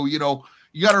 trumpets. So, you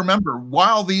got to remember,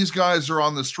 while these guys are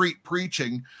on the street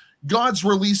preaching, God's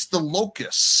released the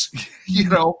locusts,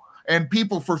 and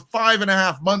people for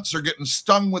 5.5 months are getting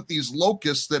stung with these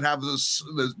locusts that have this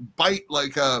bite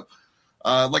like a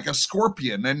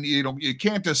scorpion, and you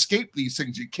can't escape these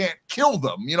things. You can't kill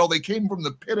them. They came from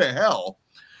the pit of hell.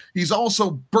 He's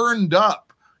also burned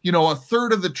up, a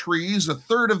third of the trees, a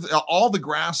third of all the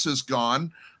grass is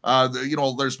gone.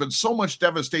 There's been so much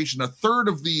devastation. A third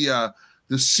of the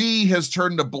sea has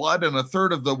turned to blood, and a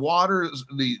third of the water,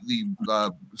 the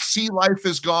sea life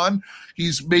is gone.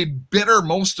 He's made bitter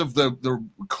most of the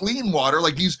clean water.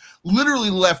 Like, he's literally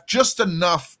left just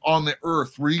enough on the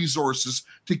earth resources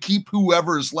to keep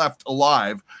whoever is left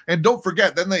alive. And don't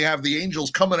forget, then they have the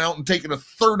angels coming out and taking a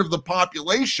third of the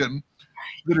population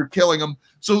that are killing them.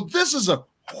 So this is a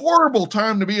horrible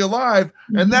time to be alive.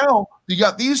 And now you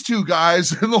got these two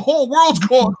guys, and the whole world's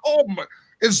going, oh my,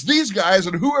 it's these guys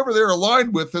and whoever they're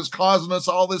aligned with is causing us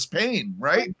all this pain,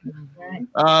 right?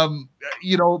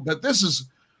 But this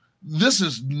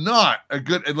is not a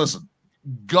good. And listen,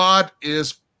 God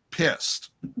is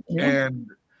pissed, and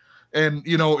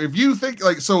if you think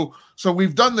like so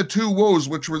we've done the 2 woes,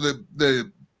 which were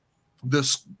the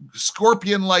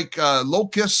scorpion like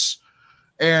locusts,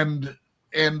 and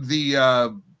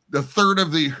the third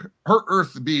of the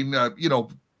earth being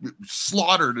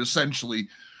slaughtered essentially.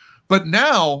 But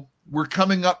now we're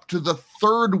coming up to the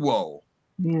 3rd woe.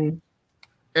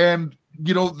 And,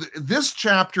 this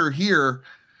chapter here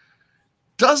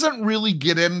doesn't really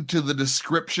get into the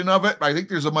description of it. I think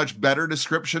there's a much better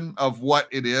description of what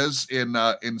it is in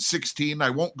 16. I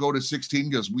won't go to 16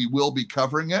 because we will be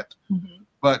covering it.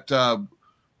 But I'm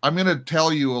going to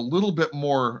tell you a little bit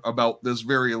more about this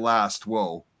very last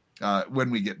woe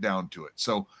when we get down to it.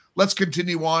 So let's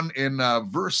continue on in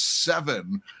verse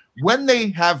 7. When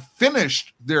they have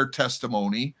finished their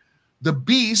testimony, the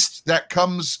beast that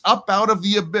comes up out of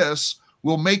the abyss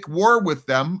will make war with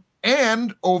them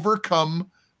and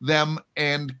overcome them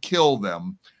and kill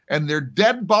them. And their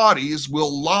dead bodies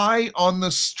will lie on the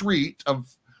street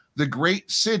of the great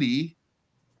city,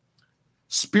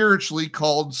 spiritually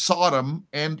called Sodom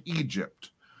and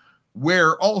Egypt,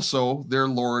 where also their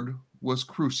Lord was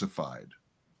crucified.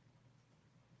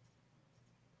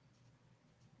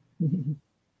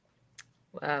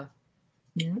 Wow.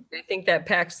 Yeah. I think that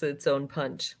packs its own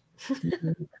punch.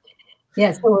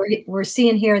 Yeah, so we're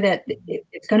seeing here that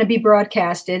it's going to be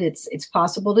broadcasted. It's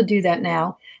possible to do that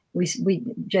now. We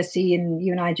Jesse and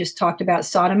you and I just talked about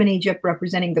Sodom and Egypt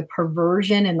representing the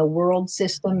perversion and the world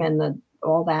system and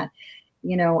all that,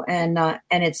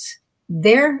 and it's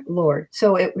their Lord.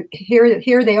 So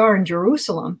here they are in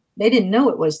Jerusalem. They didn't know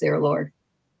it was their Lord.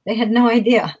 They had no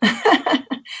idea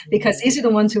because these are the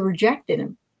ones who rejected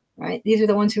him. Right? These are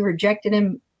the ones who rejected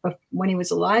him when he was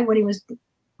alive, when he was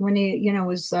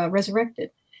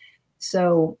resurrected.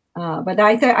 So, but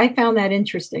I found that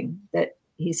interesting that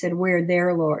he said, where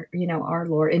their Lord, our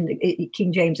Lord. In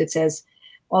King James, it says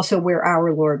also where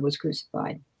our Lord was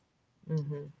crucified.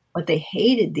 Mm-hmm. But they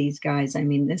hated these guys. I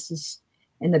mean,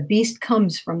 and the beast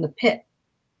comes from the pit.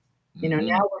 Now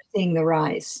we're seeing the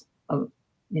rise of,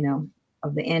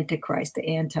 of the Antichrist, the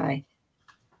anti,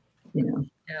 Yeah.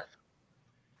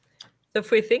 So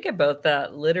if we think about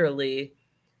that literally,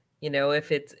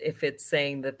 if it's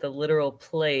saying that the literal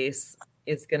place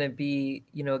is going to be,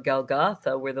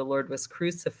 Golgotha, where the Lord was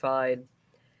crucified,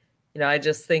 I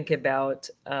just think about,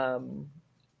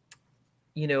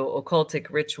 occultic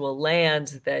ritual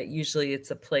land, that usually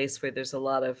it's a place where there's a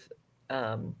lot of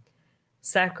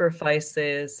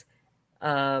sacrifices.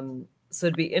 So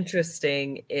it'd be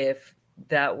interesting if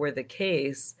that were the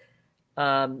case.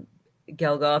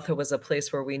 Golgotha was a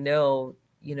place where we know,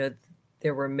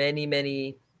 there were many,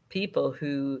 many people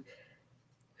who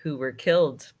were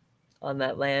killed on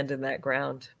that land and that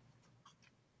ground.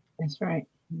 That's right.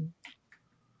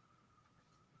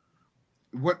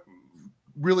 What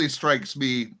really strikes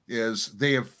me is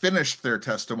they have finished their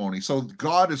testimony. So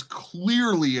God is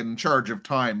clearly in charge of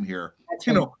time here. That's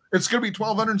right. It's going to be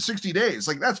 1,260 days.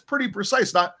 Like, that's pretty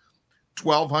precise, not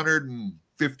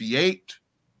 1,258.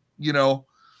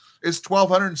 It's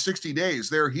 1,260 days.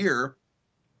 They're here.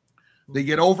 They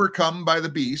get overcome by the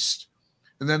beast,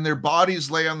 and then their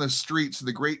bodies lay on the streets of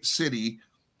the great city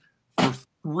for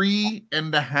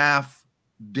 3.5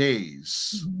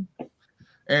 days. Mm-hmm.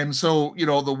 And so,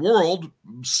 the world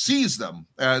sees them.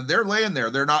 They're laying there.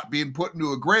 They're not being put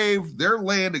into a grave. They're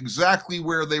laying exactly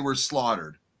where they were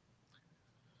slaughtered.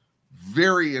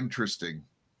 Very interesting.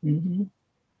 Mm-hmm.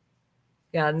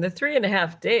 Yeah, and the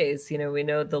 3.5 days, we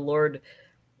know the Lord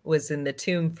was in the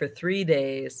tomb for 3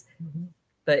 days, Mm-hmm.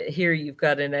 but here you've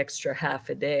got an extra half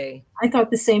a day. I thought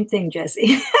the same thing,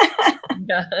 Jesse.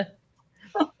 Yeah.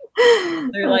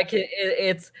 They're like,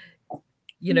 it's,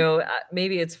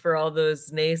 maybe it's for all those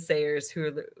naysayers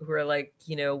who are like,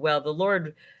 well, the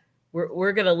Lord,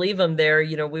 we're going to leave them there.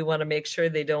 We want to make sure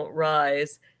they don't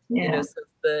rise. Yeah. So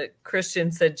the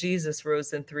Christian said Jesus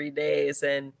rose in 3 days.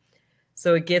 And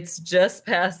so it gets just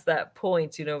past that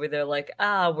point, where they're like,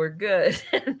 we're good.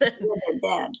 And then they're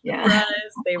dead. Yeah.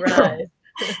 they rise.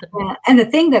 Yeah. And the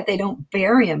thing that they don't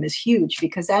bury him is huge,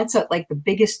 because that's like the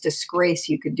biggest disgrace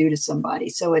you could do to somebody.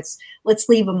 So let's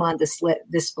leave them on display.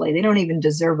 They don't even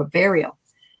deserve a burial,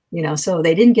 so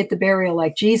they didn't get the burial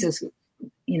like Jesus,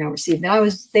 received. Now, I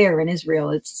was there in Israel.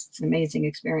 It's an amazing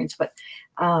experience, but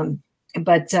they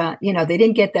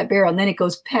didn't get that burial. And then it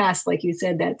goes past, like you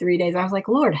said, that 3 days. I was like,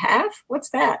 Lord, half? What's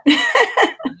that? Did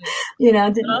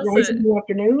it rise in the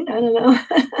afternoon? I don't know.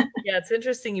 Yeah, it's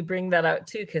interesting you bring that out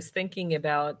too, because thinking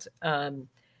about,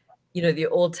 the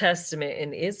Old Testament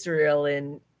in Israel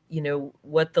and,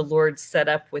 what the Lord set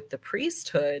up with the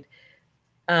priesthood,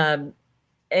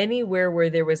 anywhere where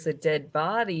there was a dead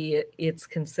body, it's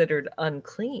considered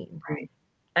unclean. Right.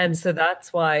 And so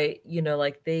that's why,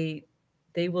 like they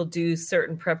will do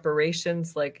certain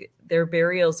preparations, like their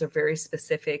burials are very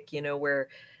specific, where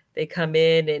they come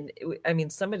in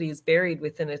and, somebody's buried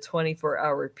within a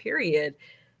 24-hour period.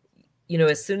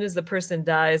 As soon as the person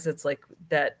dies, it's like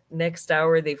that next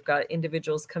hour, they've got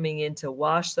individuals coming in to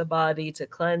wash the body, to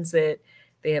cleanse it.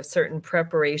 They have certain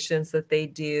preparations that they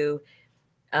do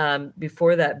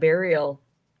before that burial.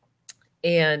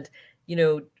 And,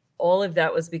 all of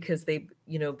that was because they,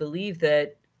 believe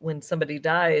that when somebody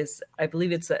dies, I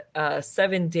believe it's a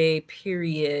 7-day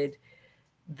period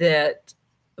that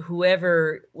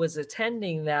whoever was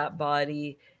attending that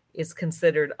body is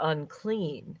considered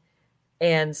unclean.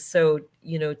 And so,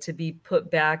 to be put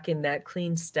back in that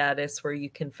clean status where you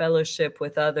can fellowship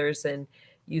with others and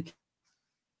you can.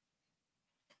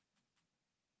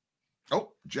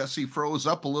 Oh, Jesse froze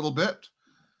up a little bit.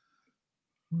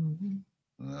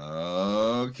 Mm-hmm.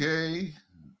 Okay.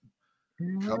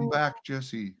 Come back,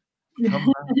 Jesse. Come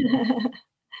back.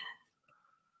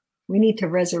 We need to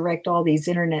resurrect all these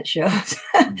internet shows.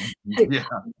 Yeah.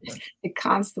 It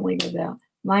constantly goes out.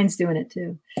 Mine's doing it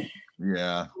too.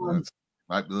 Yeah.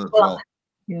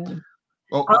 Yeah.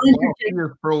 Well, while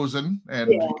you're frozen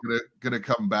and gonna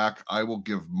come back, I will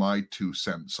give my 2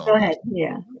 cents on Go ahead. this.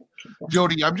 Yeah.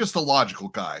 Jody, I'm just a logical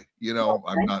guy, Okay.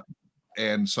 I'm not,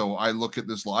 and so I look at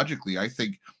this logically. I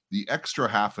think the extra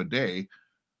half a day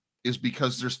is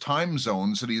because there's time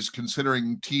zones and he's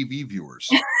considering TV viewers.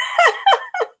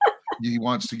 He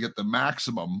wants to get the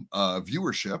maximum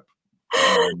viewership.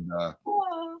 And,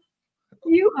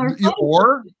 you are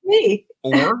or me.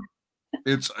 Or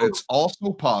it's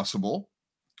also possible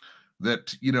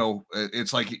that,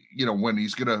 it's like, when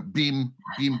he's going to beam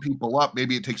people up,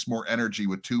 maybe it takes more energy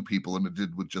with 2 people than it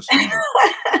did with just 1.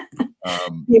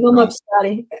 Beam them up,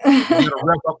 Scotty. You gotta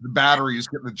rev up the batteries,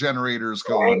 get the generators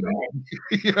going. Right.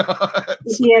 You know,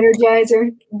 With the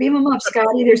Energizer. Beam them up,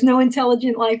 Scotty. There's no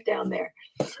intelligent life down there.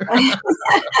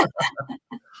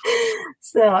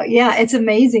 So yeah, it's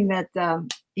amazing that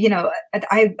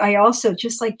I also,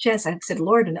 just like Jess, I said,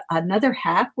 Lord, another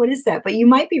half, what is that? But you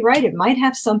might be right, it might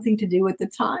have something to do with the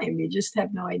time, you just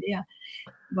have no idea.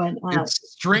 But it's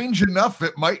strange enough,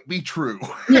 it might be true.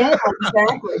 Yeah,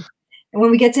 exactly. And when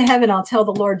we get to heaven, I'll tell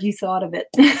the Lord you thought of it.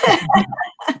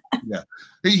 Yeah,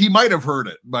 he might have heard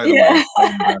it, by the way.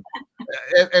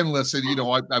 And listen,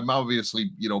 I'm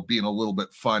obviously, being a little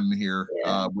bit fun here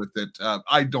with it.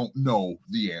 I don't know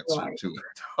the answer to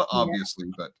it,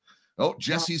 obviously, but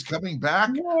Jesse's coming back,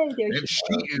 and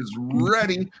she is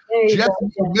ready. Jesse,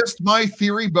 you missed my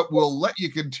theory, but we'll let you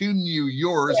continue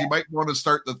yours. You might want to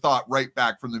start the thought right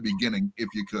back from the beginning, if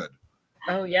you could.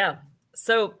 Oh, yeah.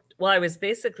 So, I was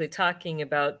basically talking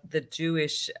about the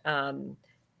Jewish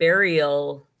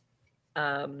burial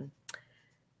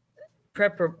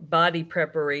body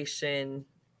preparation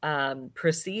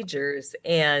procedures.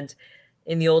 And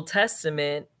in the Old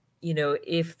Testament,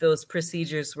 if those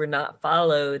procedures were not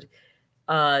followed,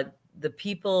 the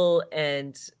people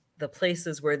and the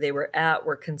places where they were at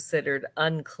were considered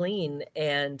unclean.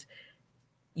 And,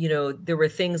 there were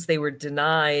things they were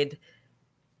denied,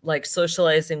 like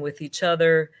socializing with each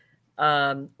other,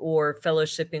 or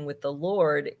fellowshipping with the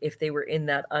Lord if they were in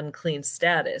that unclean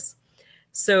status.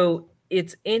 So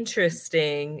it's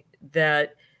interesting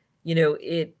that,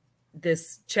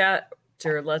 this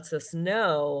chapter lets us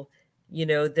know,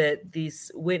 that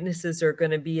these witnesses are going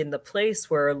to be in the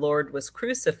place where our Lord was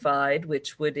crucified,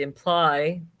 which would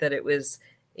imply that it was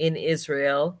in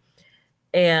Israel,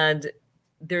 and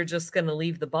they're just going to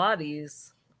leave the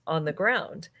bodies on the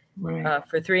ground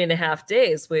for 3.5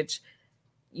 days, which,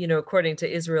 according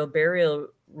to Israel burial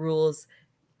rules,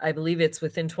 I believe it's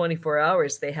within 24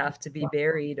 hours they have to be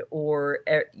buried, or,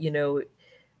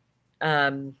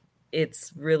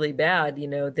 it's really bad,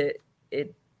 that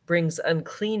it brings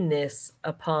uncleanness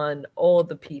upon all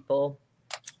the people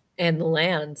and the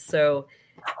land. So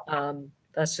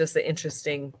that's just an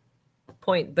interesting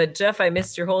point. But Jeff, I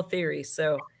missed your whole theory.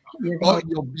 So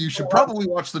you should probably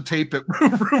watch the tape. It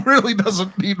really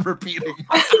doesn't need repeating.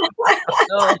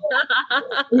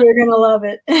 You're gonna love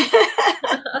it.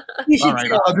 All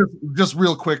right, I'll just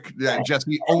real quick,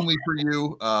 Jesse, only for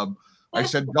you. I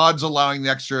said God's allowing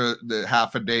the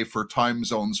half a day for time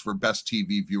zones for best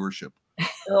TV viewership.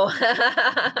 Could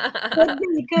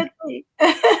be.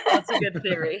 That's a good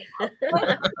theory. I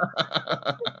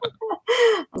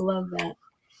love that.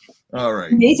 All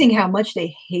right. Amazing how much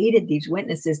they hated these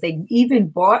witnesses. They even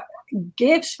bought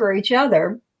gifts for each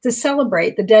other to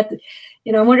celebrate the death.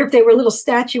 I wonder if they were little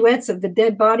statuettes of the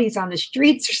dead bodies on the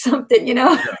streets or something,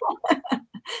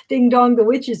 Ding dong, the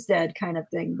witch is dead kind of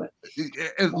thing. But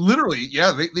literally,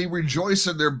 they rejoice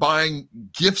and they're buying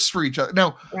gifts for each other.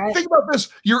 Now, think about this.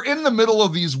 You're in the middle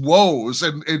of these woes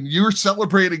and you're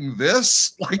celebrating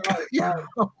this? Like,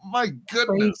 my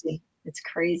goodness. Crazy. It's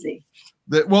crazy.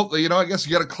 I guess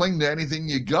you got to cling to anything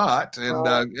you got.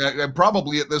 And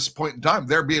probably at this point in time,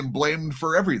 they're being blamed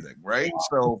for everything, right? Yeah,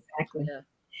 so exactly.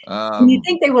 And you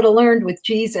think they would have learned with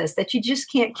Jesus that you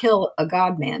just can't kill a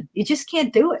God man. You just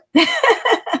can't do it.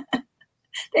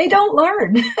 They don't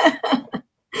learn.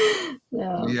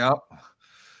 No. Yep.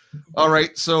 All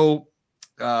right. So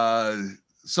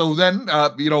then,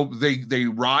 they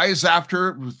rise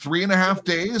after 3.5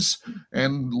 days,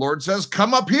 and Lord says,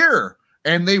 "Come up here."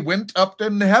 And they went up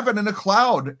into heaven in a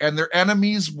cloud, and their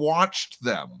enemies watched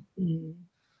them. Mm.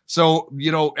 So,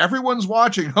 everyone's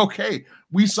watching. Okay,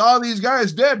 we saw these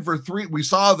guys dead for 3. We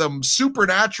saw them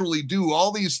supernaturally do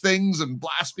all these things and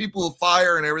blast people with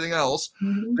fire and everything else.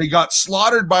 Mm-hmm. They got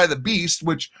slaughtered by the beast,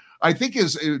 which I think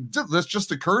this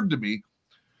just occurred to me.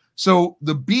 So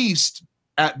the beast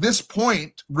at this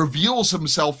point reveals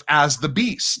himself as the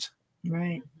beast.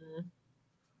 Right.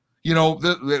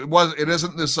 It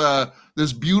isn't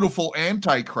this beautiful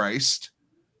Antichrist.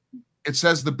 It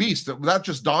says the beast. That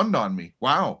just dawned on me.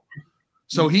 Wow.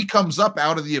 So he comes up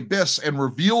out of the abyss and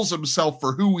reveals himself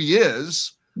for who he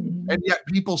is, and yet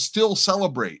people still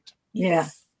celebrate. Yeah.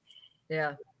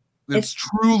 Yeah. It's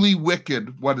truly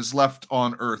wicked what is left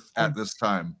on earth at this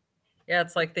time. Yeah,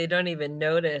 it's like they don't even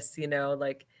notice,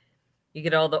 like you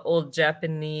get all the old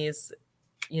Japanese,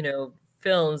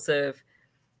 films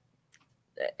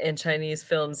and Chinese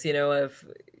films, of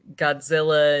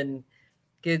Godzilla and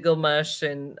Gilgamesh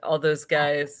and all those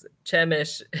guys,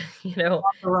 Chemish,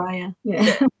 Raya.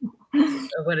 Yeah.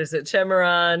 What is it,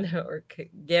 Cimarron or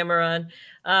Gamaron?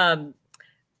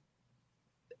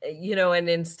 and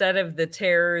instead of the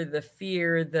terror, the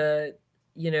fear, the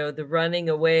running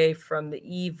away from the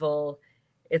evil,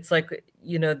 it's like,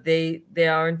 they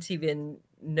aren't even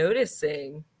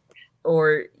noticing,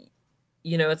 or,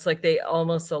 it's like they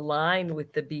almost align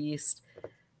with the beast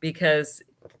because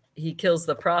he kills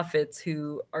the prophets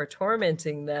who are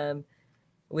tormenting them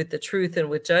with the truth and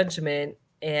with judgment.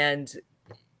 And,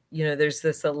 there's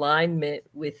this alignment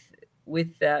with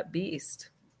that beast.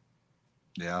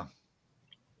 Yeah.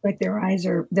 Like their eyes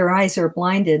are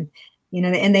blinded,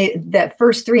 and that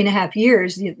first 3.5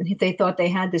 years, they thought they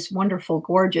had this wonderful,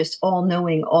 gorgeous,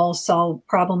 all-knowing,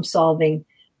 problem solving,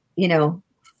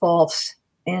 false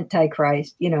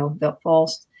antichrist, the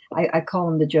false, I call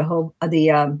him the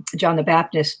John the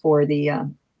Baptist for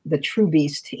the true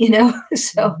beast, so,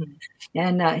 Mm-hmm.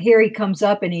 and here he comes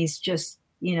up and he's just,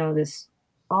 this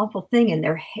awful thing, and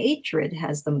their hatred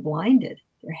has them blinded.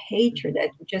 Their hatred, that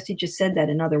Jesse just said that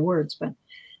in other words, but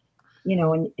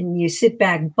and you sit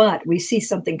back, but we see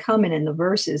something coming in the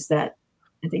verses that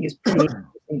I think is pretty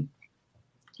interesting.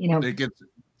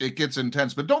 It gets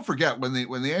intense, but don't forget when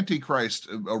the Antichrist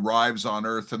arrives on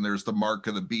Earth and there's the mark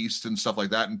of the beast and stuff like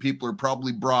that, and people are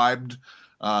probably bribed,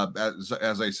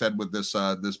 as I said, with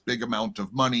this big amount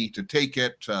of money to take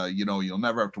it. You'll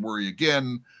never have to worry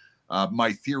again.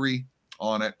 My theory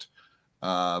on it.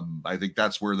 I think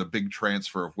that's where the big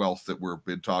transfer of wealth that we've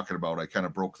been talking about. I kind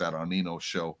of broke that on Nino's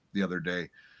show the other day.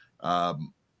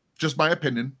 Just my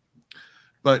opinion,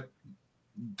 but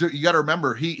you got to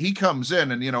remember he comes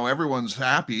in and everyone's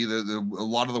happy. A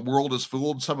lot of the world is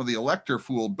fooled. Some of the elect are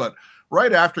fooled, but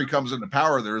right after he comes into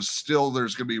power, there's going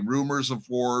to be rumors of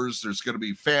wars. There's going to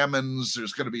be famines.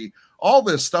 There's going to be all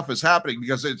this stuff is happening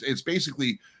because it's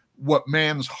basically what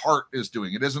man's heart is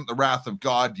doing. It isn't the wrath of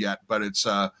God yet, but it's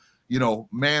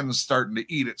man's starting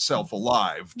to eat itself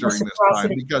alive during this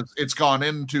time because it's gone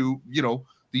into,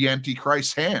 the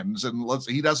Antichrist's hands, and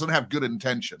he doesn't have good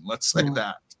intention. Let's say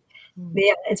that.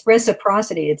 Yeah, it's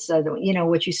reciprocity. It's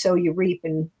what you sow, you reap,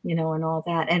 and and all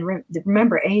that. And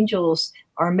remember, angels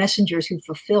are messengers who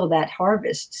fulfill that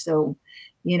harvest. So,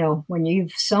 when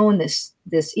you've sown this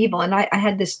evil, and I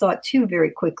had this thought too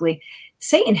very quickly.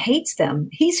 Satan hates them.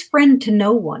 He's friend to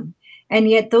no one, and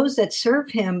yet those that serve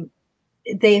him,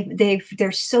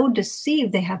 they're so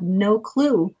deceived. They have no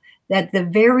clue that the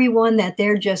very one that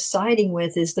they're just siding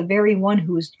with is the very one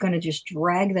who's going to just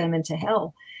drag them into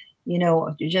hell.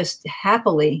 Just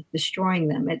happily destroying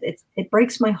them. It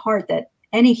breaks my heart that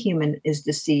any human is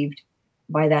deceived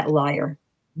by that liar.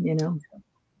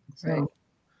 Right.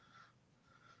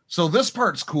 So this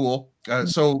part's cool.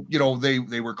 So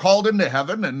they were called into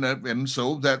heaven, and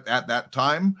so that at that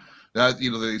time,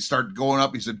 they start going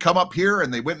up. He said, "Come up here,"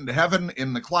 and they went into heaven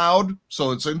in the cloud.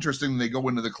 So it's interesting they go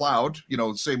into the cloud.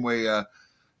 Same way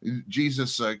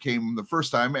Jesus came the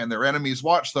first time, and their enemies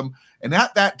watched them. And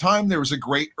at that time, there was a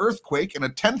great earthquake, and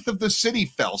 1/10 of the city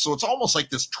fell. So it's almost like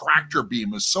this tractor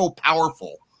beam is so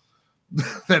powerful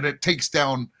that it takes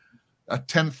down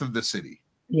 1/10 of the city.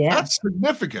 Yeah, that's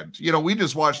significant. We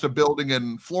just watched a building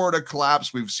in Florida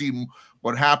collapse. We've seen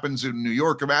what happens in New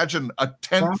York. Imagine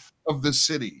 1/10 of the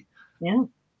city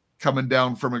coming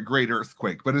down from a great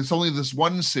earthquake. But it's only this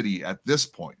one city at this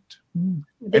point.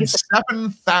 And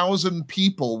 7,000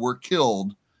 people were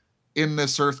killed in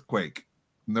this earthquake.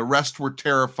 And the rest were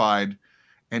terrified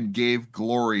and gave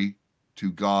glory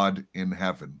to God in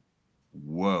heaven.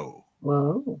 Whoa.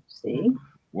 See?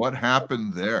 What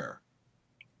happened there?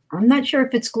 I'm not sure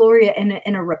if it's glory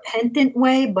in a repentant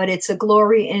way, but it's a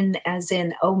glory as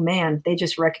in, oh man, they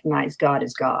just recognize God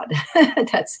as God.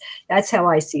 That's how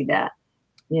I see that.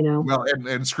 Well,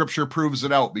 and Scripture proves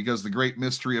it out because the great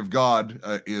mystery of God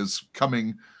is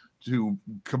coming to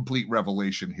complete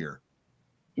revelation here.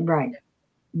 Right.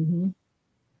 Mm-hmm.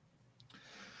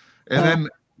 And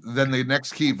then the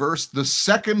next key verse: the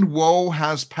second woe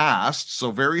has passed.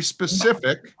 So very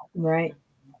specific. Right.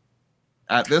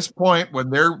 At this point, when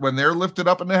they're lifted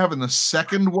up into heaven, the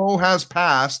second woe has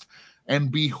passed, and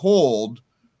behold,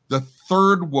 the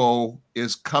third woe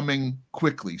is coming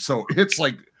quickly. So it's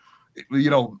like,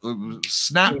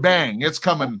 snap bang, it's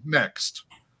coming next.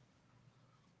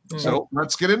 So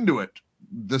let's get into it.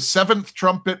 The seventh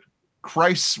trumpet,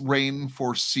 Christ's reign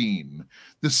foreseen.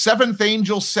 The seventh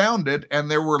angel sounded, and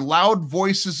there were loud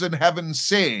voices in heaven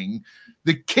saying,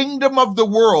 "The kingdom of the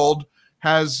world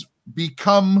has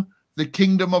become the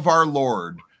kingdom of our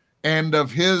Lord, and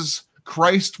of his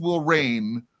Christ will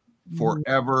reign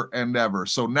forever and ever."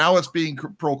 So now it's being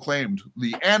proclaimed.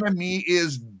 The enemy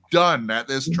is done at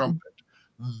this trumpet.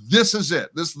 This is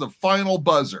it. This is the final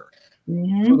buzzer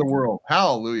for the world.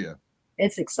 Hallelujah.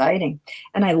 It's exciting.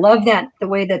 And I love that the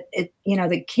way that it,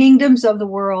 the kingdoms of the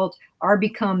world are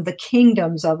become the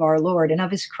kingdoms of our Lord and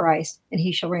of his Christ, and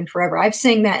he shall reign forever. I've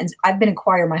sang that, and I've been in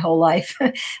choir my whole life.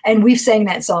 And we've sang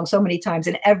that song so many times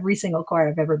in every single choir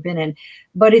I've ever been in.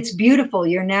 But it's beautiful.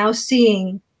 You're now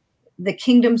seeing the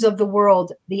kingdoms of the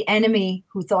world, the enemy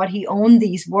who thought he owned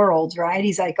these worlds, right?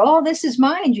 He's like, oh, this is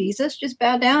mine, Jesus. Just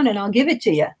bow down and I'll give it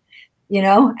to you.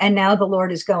 And now the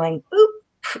Lord is going,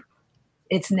 oop,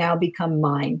 it's now become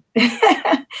mine.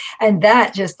 And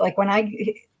that just like when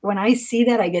I see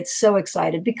that, I get so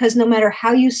excited, because no matter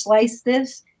how you slice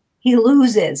this, he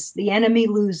loses. The enemy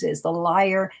loses. The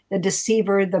liar, the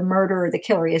deceiver, the murderer, the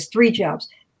killer. He has 3 jobs,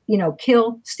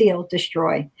 kill, steal,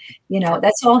 destroy.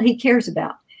 That's all he cares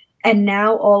about. And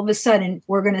now all of a sudden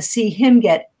we're going to see him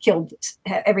get killed,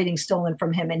 everything stolen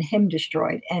from him and him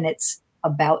destroyed. And it's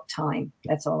about time.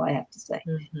 That's all I have to say.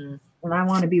 Mm-hmm. And I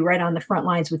want to be right on the front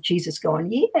lines with Jesus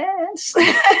going, yes.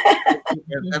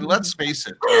 and let's face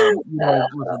it,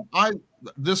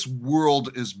 this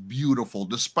world is beautiful,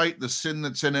 despite the sin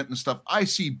that's in it and stuff. I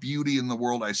see beauty in the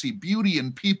world. I see beauty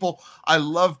in people. I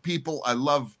love people. I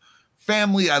love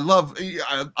family. I love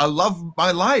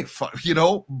my life,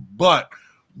 but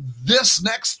this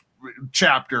next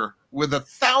chapter with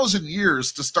 1,000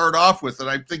 years to start off with, and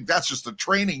I think that's just a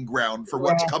training ground for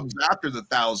what comes after the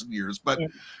 1,000 years. But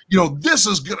this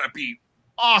is going to be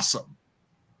awesome.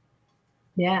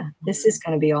 Yeah, this is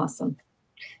going to be awesome.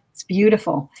 It's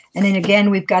beautiful. And then again,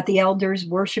 we've got the elders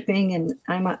worshiping, and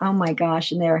oh my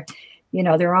gosh, and they're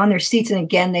on their seats, and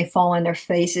again they fall on their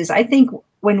faces. I think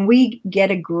when we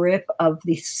get a grip of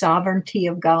the sovereignty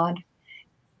of God,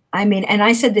 and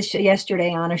I said this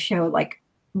yesterday on a show, like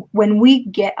when we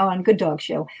get on Good Dog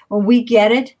Show, when we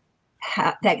get it,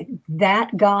 that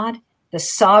God, the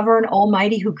sovereign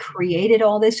Almighty who created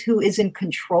all this, who is in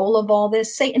control of all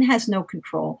this, Satan has no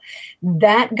control.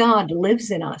 That God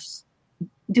lives in us.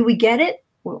 Do we get it?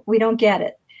 We don't get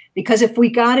it. Because if we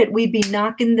got it, we'd be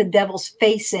knocking the devil's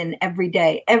face in every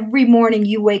day. Every morning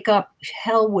you wake up,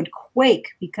 hell would quake,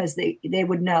 because they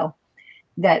would know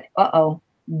that,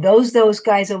 those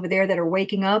guys over there that are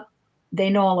waking up, they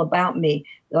know all about me.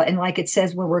 And like it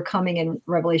says when we're coming in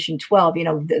Revelation 12,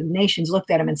 the nations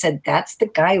looked at him and said, that's the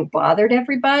guy who bothered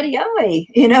everybody.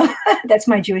 That's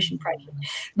my Jewish impression.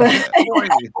 But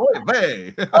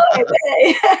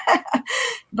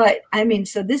but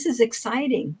so this is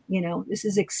exciting. This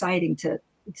is exciting to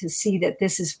see that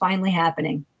this is finally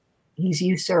happening. He's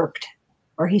usurped,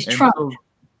 or he's trumped.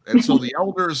 And so the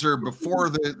elders are before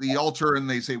the altar, and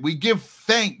they say, we give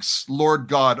thanks, Lord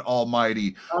God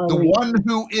Almighty, the one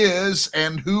who is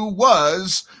and who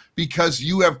was, because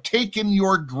you have taken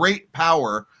your great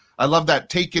power. I love that,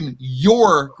 taken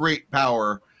your great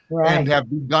power, and have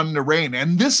begun to reign.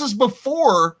 And this is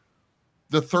before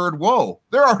the third woe.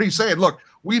 They're already saying, look,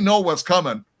 we know what's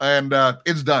coming, and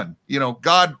it's done.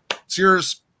 God, it's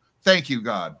yours. Thank you,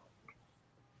 God.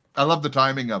 I love the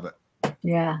timing of it.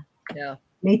 Yeah.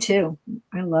 Me too.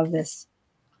 I love this.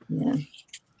 Yeah.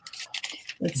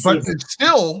 But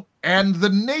still, and the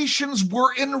nations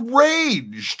were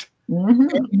enraged.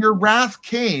 Mm-hmm. And your wrath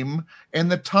came,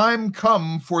 and the time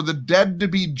come for the dead to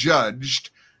be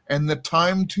judged, and the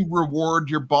time to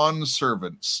reward your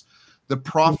bondservants, the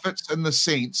prophets and the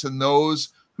saints, and those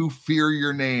who fear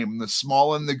your name, the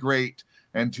small and the great,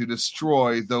 and to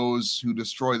destroy those who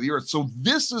destroy the earth. So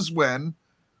this is when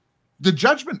the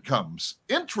judgment comes.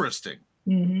 Interesting.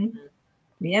 Mm-hmm.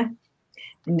 Yeah.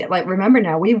 And remember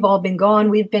now, we've all been gone.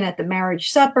 We've been at the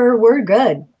marriage supper. We're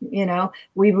good.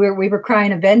 We were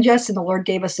crying, avenge us, and the Lord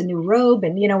gave us a new robe.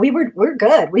 And, we're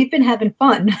good. We've been having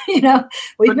fun. Now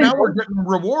we're getting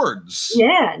rewards.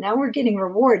 Yeah. Now we're getting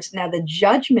rewards. Now the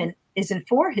judgment isn't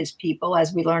for his people,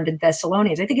 as we learned in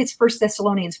Thessalonians. I think it's 1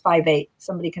 Thessalonians 5:8.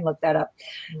 Somebody can look that up.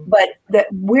 Mm-hmm. But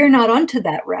we're not unto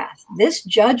that wrath. This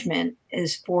judgment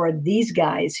is for these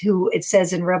guys who, it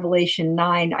says in Revelation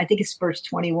 9, I think it's verse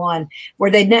 21,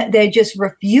 where they just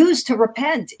refused to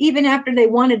repent, even after they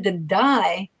wanted to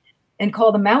die and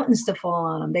call the mountains to fall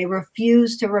on them. They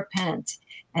refused to repent.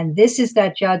 And this is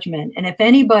that judgment. And if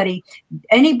anybody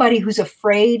who's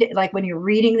afraid, like when you're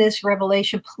reading this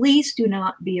Revelation, please do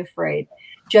not be afraid.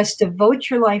 Just devote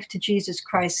your life to Jesus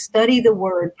Christ. Study the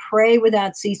word. Pray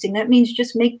without ceasing. That means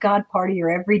just make God part of your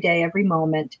every day, every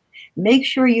moment. Make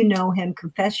sure you know him.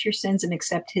 Confess your sins and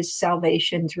accept his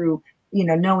salvation through,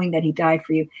 knowing that he died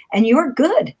for you. And you're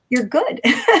good. You're good.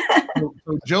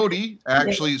 So Jody,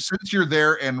 actually, since you're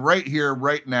there and right here,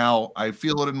 right now, I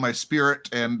feel it in my spirit.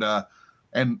 And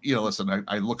listen,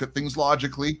 I look at things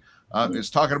logically. is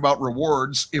talking about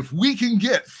rewards. If we can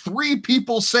get 3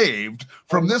 people saved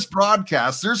from this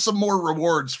broadcast, there's some more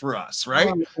rewards for us, right?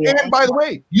 And by the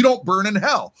way, you don't burn in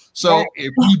hell. So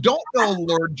if you don't know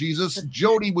Lord Jesus,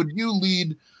 Jody, would you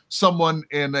lead someone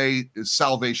in a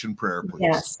salvation prayer, please?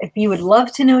 Yes. If you would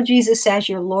love to know Jesus as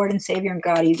your Lord and Savior and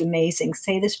God, he's amazing.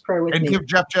 Say this prayer with me. And give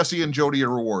Jeff, Jesse, and Jody a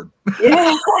reward.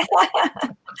 Yeah.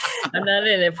 I'm not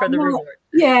in it for the reward.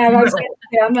 Yeah,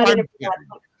 I'm not in it for that.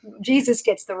 Jesus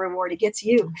gets the reward. He gets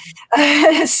you.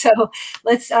 So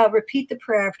let's repeat the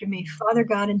prayer after me. Father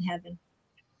God in heaven,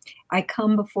 I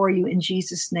come before you in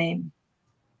Jesus' name,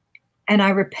 and I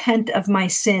repent of my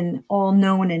sin, all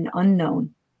known and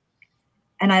unknown.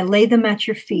 And I lay them at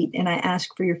your feet, and I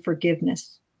ask for your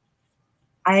forgiveness.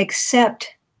 I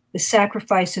accept the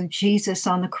sacrifice of Jesus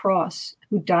on the cross,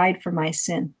 who died for my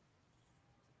sin.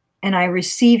 And I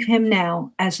receive him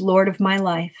now as Lord of my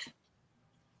life.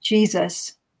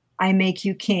 Jesus, I make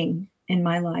you King in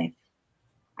my life.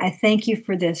 I thank you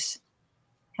for this.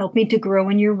 Help me to grow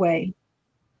in your way.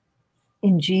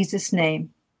 In Jesus'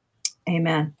 name,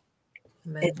 amen.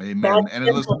 Amen. And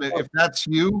Elizabeth, if that's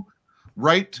you,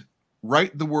 write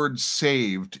the word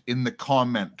saved in the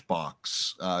comment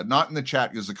box, not in the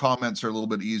chat, because the comments are a little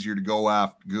bit easier to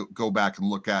go back and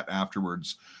look at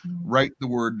afterwards. Write the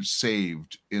word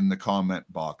saved in the comment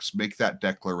box. Make that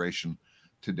declaration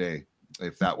today,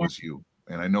 if that was you.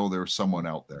 And I know there's someone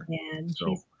out there. Yeah,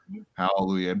 so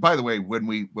hallelujah. And by the way, when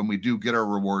we do get our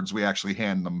rewards, we actually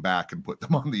hand them back and put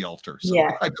them on the altar. So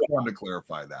I just wanted to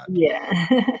clarify that. Yeah.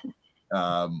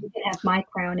 You can have my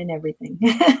crown and everything.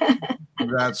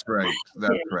 That's right.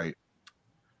 That's right.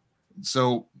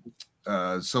 So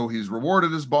he's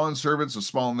rewarded his bondservants, the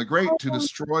small and the great, to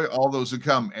destroy all those who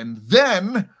come. And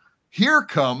then here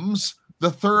comes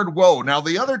the third woe. Now,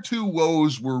 the other 2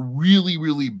 woes were really,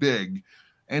 really big.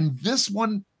 And this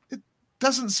one, it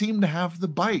doesn't seem to have the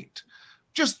bite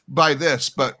just by this.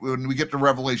 But when we get to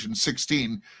Revelation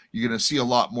 16, you're going to see a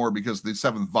lot more, because the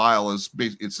 7th vial it's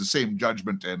the same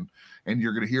judgment, and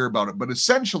you're going to hear about it. But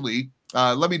essentially,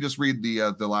 let me just read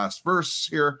the last verse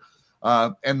here.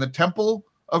 And the temple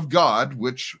of God,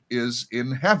 which is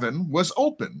in heaven, was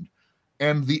opened,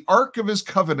 and the ark of his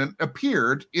covenant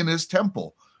appeared in his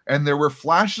temple. And there were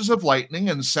flashes of lightning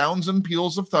and sounds and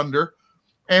peals of thunder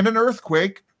and an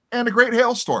earthquake and a great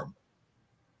hailstorm.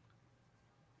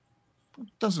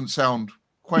 Doesn't sound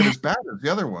quite as bad as the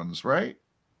other ones, right?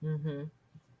 Mm-hmm.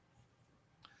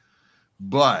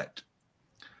 But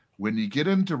when you get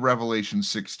into Revelation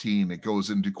 16, it goes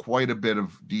into quite a bit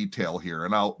of detail here,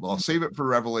 and I'll save it for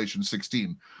Revelation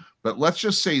 16. But let's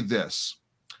just say this.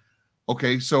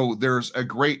 Okay, so there's a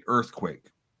great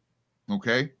earthquake.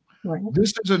 Okay? Right.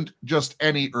 This isn't just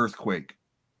any earthquake.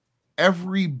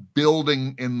 Every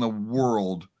building in the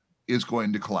world is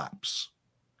going to collapse.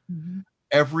 Mm-hmm.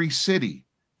 Every city,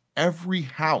 every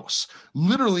house.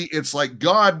 Literally, it's like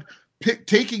God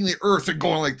taking the earth and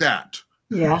going like that.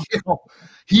 Yeah.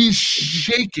 He's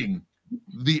shaking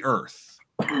the earth.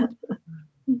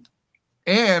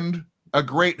 And a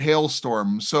great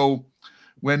hailstorm. So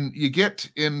when you get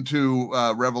into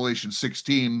Revelation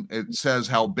 16, it says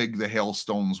how big the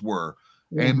hailstones were.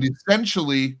 Yeah. And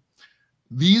essentially,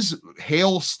 these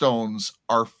hailstones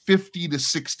are 50 to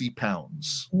 60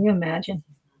 pounds. Can you imagine?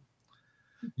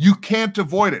 You can't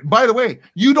avoid it. By the way,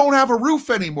 you don't have a roof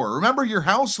anymore. Remember your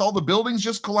house, all the buildings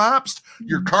just collapsed.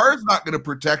 Your car's not going to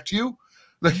protect you.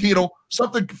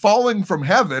 Something falling from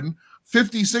heaven,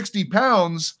 50, 60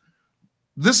 pounds.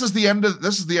 This is the end of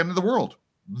the world.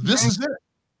 This is it.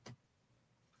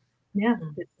 Yeah,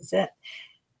 this is it.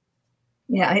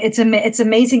 Yeah, it's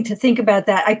amazing to think about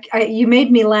that. You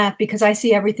made me laugh because I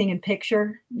see everything in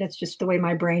picture. That's just the way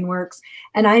my brain works.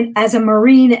 And I, as a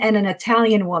Marine and an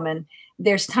Italian woman,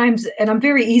 there's times, and I'm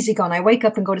very easygoing. I wake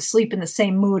up and go to sleep in the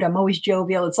same mood. I'm always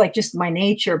jovial. It's like just my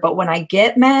nature. But when I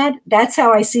get mad, that's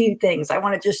how I see things. I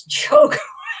want to just choke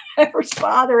whatever's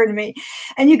bothering me.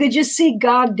 And you could just see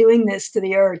God doing this to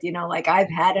the earth, like I've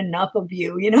had enough of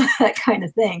you, that kind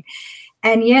of thing.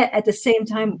 And yet at the same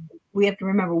time, we have to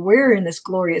remember we're in this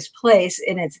glorious place.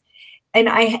 And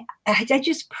I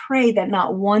just pray that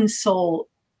not one soul,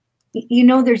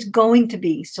 there's going to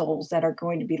be souls that are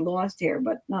going to be lost here,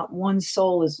 but not one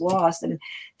soul is lost. And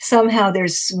somehow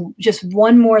there's just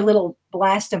one more little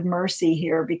blast of mercy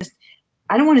here, because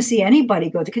I don't want to see anybody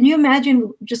go through. Can you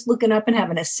imagine just looking up and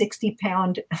having a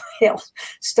 60-pound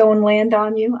hailstone land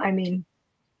on you? I mean,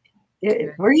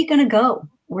 where are you going to go?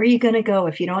 Where are you going to go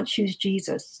if you don't choose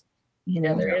Jesus?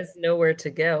 There is nowhere to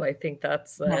go. I think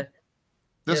that's the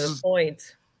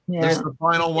point. Yeah. This is the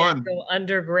final one. Go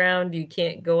underground. You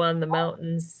can't go on the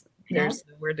mountains. There's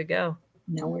nowhere to go.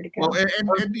 nowhere to go. Well,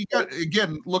 and you got,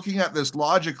 again, looking at this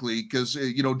logically, because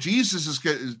Jesus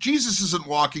isn't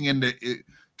walking into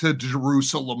to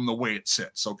Jerusalem the way it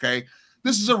sits. Okay,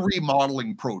 this is a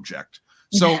remodeling project.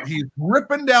 So he's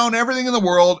ripping down everything in the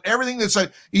world, everything that's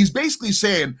like, he's basically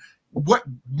saying what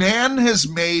man has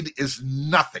made is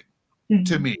nothing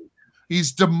to me.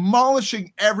 He's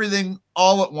demolishing everything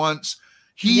all at once.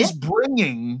 He's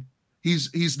bringing.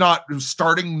 He's not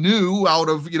starting new out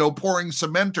of, pouring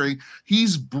cement or anything.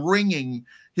 He's bringing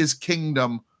his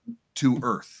kingdom to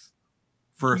earth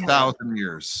for 1,000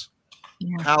 years.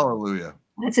 Yeah. Hallelujah.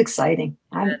 That's exciting.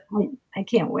 I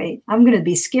can't wait. I'm going to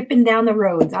be skipping down the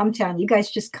roads. I'm telling you, guys,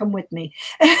 just come with me.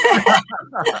 I'm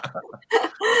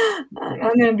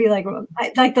going to be like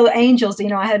the angels.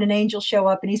 I had an angel show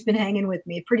up, and he's been hanging with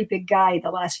me, a pretty big guy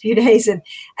the last few days. And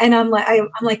I'm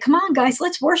like, come on, guys,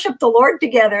 let's worship the Lord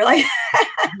together. Like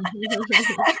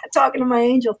talking to my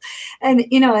angels. And,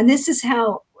 and this is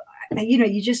how,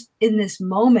 you just in this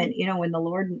moment, when the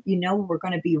Lord, we're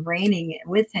going to be reigning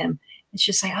with him. It's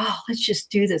just like, oh, let's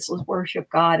just do this. Let's worship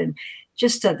God. And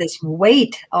just this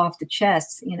weight off the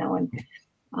chest, and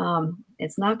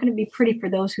it's not going to be pretty for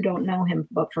those who don't know him,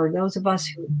 but for those of us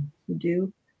who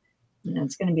do,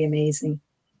 it's going to be amazing.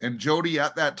 And Jody,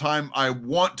 at that time, I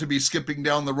want to be skipping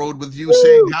down the road with you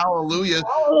saying hallelujah,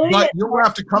 but you'll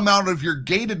have to come out of your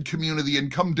gated community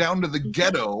and come down to the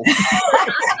ghetto.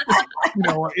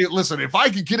 Listen, if I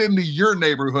could get into your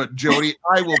neighborhood, Jody,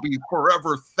 I will be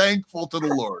forever thankful to the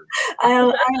Lord. I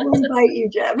will invite you,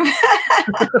 Jeff.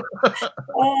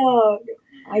 Oh,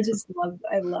 I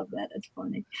love that. It's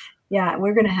funny. Yeah,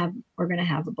 we're gonna have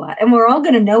a blast, and we're all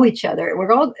gonna know each other.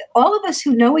 We're all of us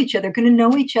who know each other are gonna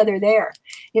know each other there.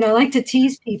 I like to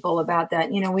tease people about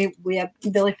that. We have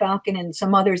Billy Falcon and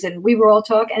some others, and we were all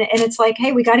talking, and it's like,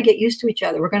 hey, we got to get used to each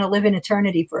other. We're gonna live in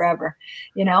eternity forever,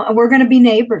 and we're gonna be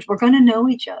neighbors. We're gonna know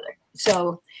each other.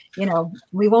 So,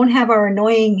 we won't have our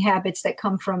annoying habits that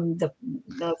come from the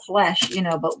flesh,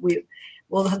 but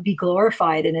we'll be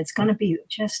glorified, and it's going to be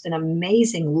just an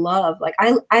amazing love. Like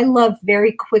I love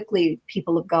very quickly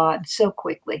people of God, so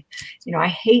quickly. I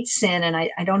hate sin, and I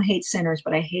don't hate sinners,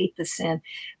 but I hate the sin.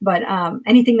 But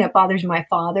anything that bothers my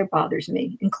Father bothers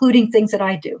me, including things that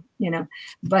I do,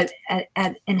 But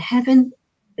in heaven,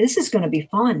 this is going to be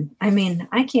fun. I mean,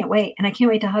 I can't wait. And I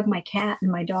can't wait to hug my cat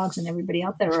and my dogs and everybody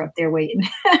else that are up there waiting.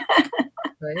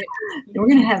 Right. We're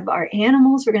going to have our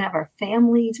animals. We're going to have our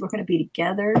families. We're going to be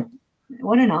together.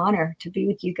 What an honor to be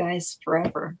with you guys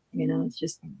forever. It's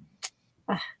just,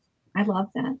 I love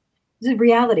that. It's a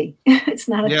reality. It's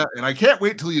not. Yeah. And I can't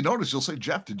wait till you notice. You'll say,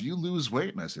 Jeff, did you lose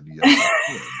weight? And I said, yes.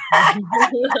 I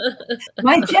did.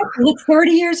 My Jeff looks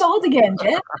 30 years old again,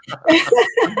 Jeff.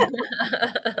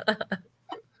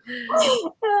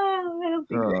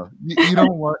 You know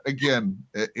what? Again,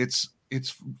 it's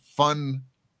fun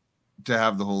to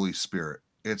have the Holy Spirit.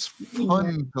 It's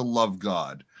fun to love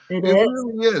God. It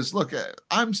really is. Look,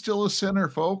 I'm still a sinner,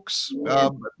 folks. Yeah.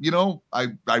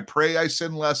 I pray I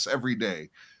sin less every day.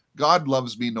 God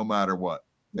loves me no matter what,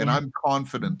 and I'm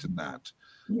confident in that.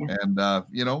 Yeah. And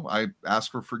I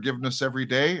ask for forgiveness every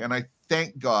day, and I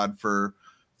thank God for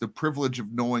the privilege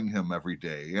of knowing him every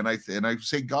day. And I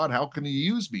say, God, how can you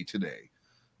use me today?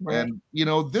 Right. And,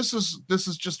 this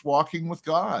is just walking with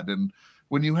God. And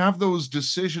when you have those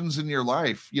decisions in your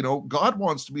life, God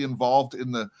wants to be involved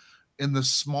in the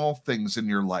small things in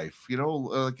your life,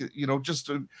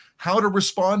 just how to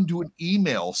respond to an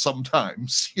email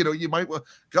sometimes, you might,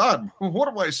 God,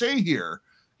 what do I say here?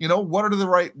 What are the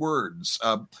right words?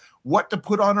 What to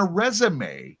put on a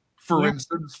resume, for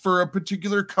instance, for a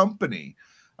particular company.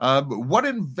 What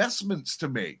investments to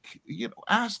make,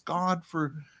 ask God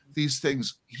for these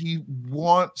things. He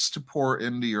wants to pour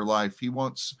into your life. He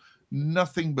wants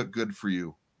nothing but good for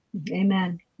you.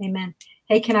 Amen. Amen.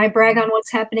 Hey, can I brag on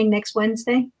what's happening next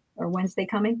Wednesday or Wednesday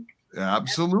coming?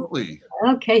 Absolutely.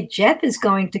 Okay. Jeff is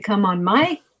going to come on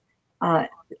my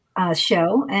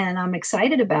show, and I'm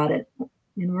excited about it.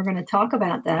 And we're going to talk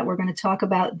about that. We're going to talk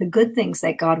about the good things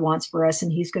that God wants for us,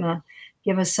 and he's going to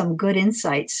give us some good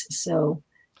insights. So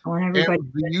I want everybody.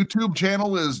 And the YouTube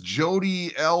channel is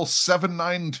Jody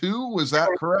L792. Is that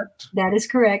correct? That is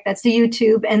correct. That's the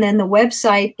YouTube. And then the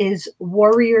website is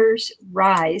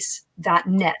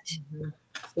warriorsrise.net.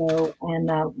 So,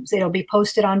 and it'll be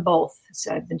posted on both.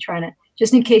 So I've been trying to,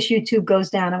 just in case YouTube goes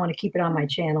down, I want to keep it on my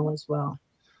channel as well.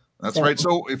 That's right.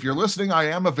 So if you're listening, I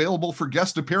am available for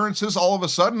guest appearances all of a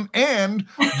sudden, and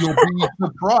you'll be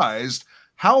surprised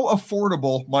how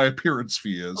affordable my appearance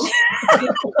fee is.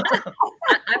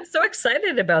 I'm so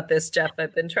excited about this, Jeff.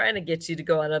 I've been trying to get you to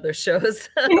go on other shows.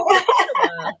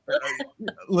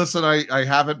 Listen, I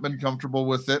haven't been comfortable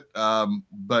with it,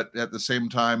 but at the same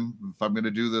time, if I'm going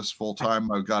to do this full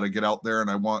time, I've got to get out there,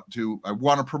 and I want to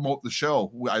promote the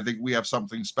show. I think we have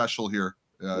something special here,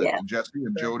 Jesse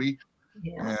and Jody,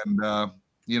 and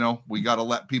we got to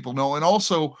let people know. And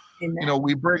also,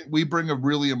 we bring a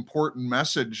really important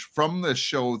message from this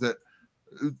show that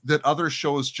other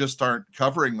shows just aren't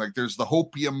covering. Like there's the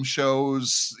Hopium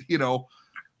shows,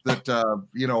 that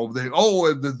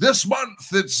this month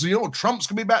it's Trump's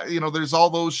gonna be back. There's all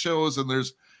those shows, and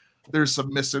there's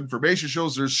some misinformation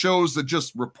shows. There's shows that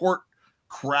just report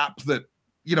crap that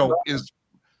is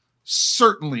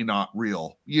certainly not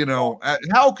real.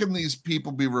 How can these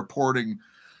people be reporting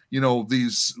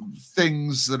these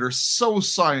things that are so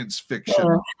science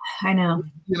fiction? I know.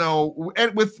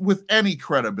 And with any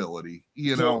credibility.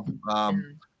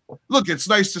 Look, it's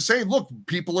nice to say, look,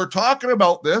 people are talking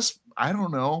about this. I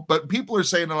don't know, but people are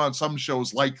saying it on some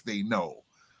shows like they know.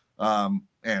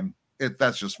 And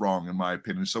that's just wrong, in my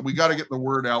opinion. So we got to get the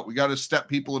word out. We got to step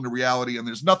people into reality. And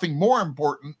there's nothing more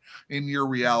important in your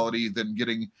reality than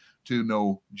getting to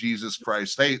know Jesus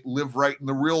Christ. Hey, live right in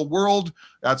the real world.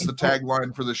 That's the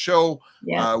tagline for the show.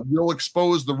 Yeah. We'll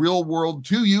expose the real world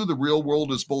to you. The real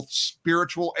world is both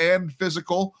spiritual and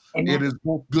physical. Amen. It is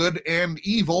both good and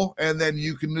evil. And then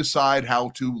you can decide how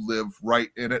to live right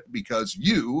in it, because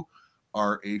you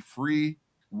are a free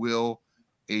will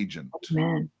agent.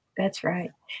 Amen. That's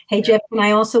right. Hey, Jeff, can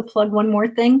I also plug one more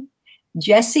thing?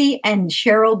 Jesse and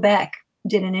Cheryl Beck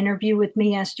did an interview with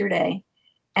me yesterday.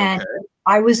 And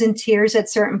I was in tears at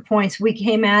certain points. We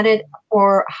came at it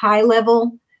for high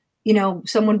level,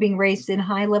 someone being raised in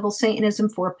high level Satanism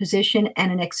for a position,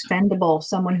 and an expendable,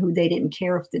 someone who they didn't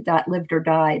care if they lived or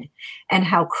died, and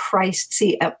how Christ,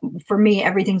 for me,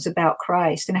 everything's about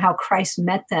Christ and how Christ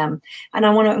met them. And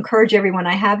I want to encourage everyone.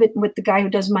 I have it with the guy who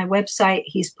does my website.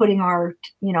 He's putting our,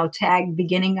 tag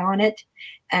beginning on it.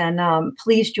 And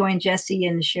please join Jesse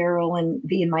and Cheryl and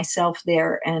V and myself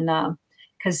there. And,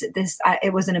 because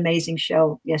it was an amazing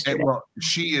show yesterday. Well,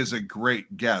 she is a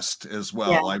great guest as well.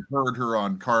 Yeah. I've heard her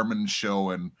on Carmen's show,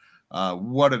 and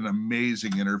what an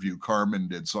amazing interview Carmen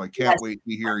did. So I can't wait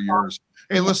to hear yours.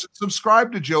 Hey, listen,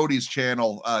 subscribe to Jody's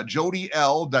channel, Jody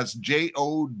L. That's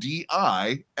JODIL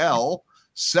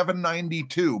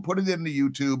 792. Put it into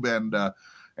YouTube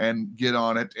and get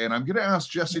on it. And I'm going to ask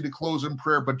Jesse to close in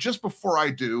prayer, but just before I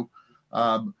do,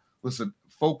 listen,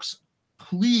 folks,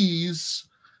 please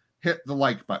hit the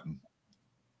like button.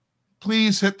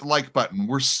 Please hit the like button.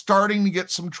 We're starting to get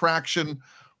some traction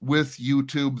with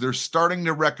YouTube. They're starting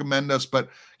to recommend us, but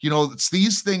it's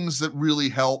these things that really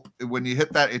help. When you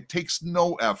hit that, it takes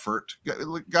no effort.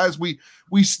 Guys, we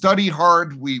study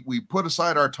hard. We put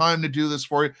aside our time to do this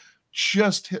for you.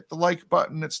 Just hit the like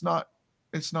button. It's not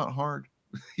hard,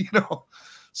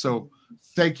 So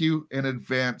thank you in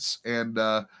advance. And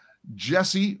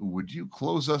Jesse, would you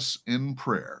close us in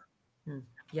prayer?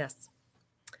 Yes.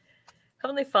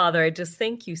 Heavenly Father, I just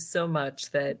thank you so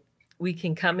much that we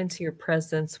can come into your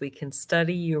presence. We can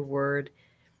study your word.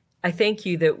 I thank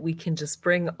you that we can just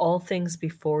bring all things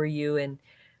before you, and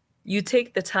you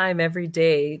take the time every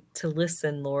day to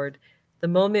listen, Lord. The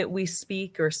moment we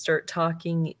speak or start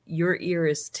talking, your ear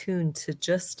is tuned to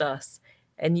just us,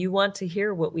 and you want to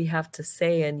hear what we have to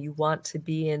say, and you want to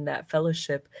be in that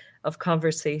fellowship of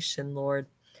conversation, Lord.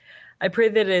 I pray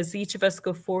that as each of us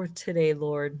go forth today,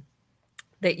 Lord,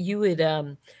 that you would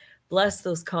bless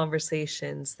those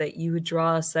conversations, that you would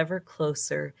draw us ever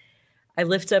closer. I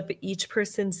lift up each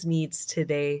person's needs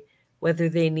today, whether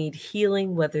they need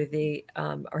healing, whether they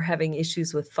are having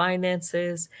issues with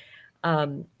finances,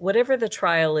 whatever the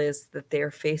trial is that they're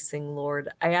facing, Lord.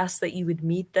 I ask that you would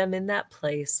meet them in that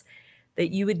place, that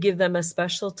you would give them a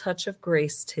special touch of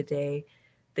grace today,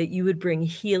 that you would bring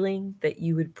healing, that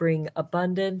you would bring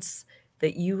abundance,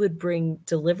 that you would bring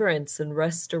deliverance and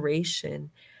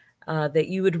restoration, that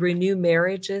you would renew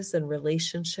marriages and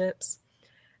relationships.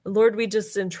 Lord, we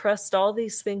just entrust all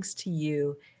these things to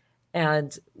you,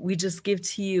 and we just give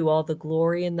to you all the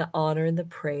glory and the honor and the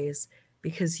praise,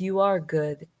 because you are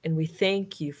good, and we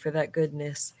thank you for that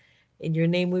goodness. In your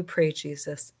name we pray,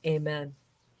 Jesus. Amen.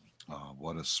 Oh,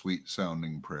 what a sweet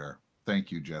sounding prayer.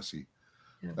 Thank you, Jesse.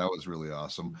 That was really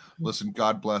awesome. Listen,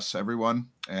 God bless everyone.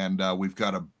 And we've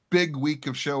got a big week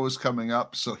of shows coming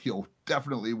up, so you'll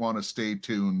definitely want to stay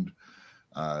tuned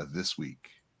this week.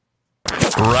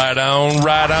 Right on,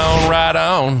 right on, right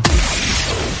on.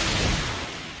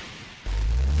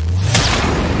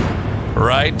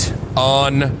 Right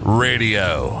on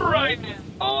radio. Right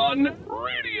on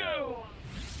radio.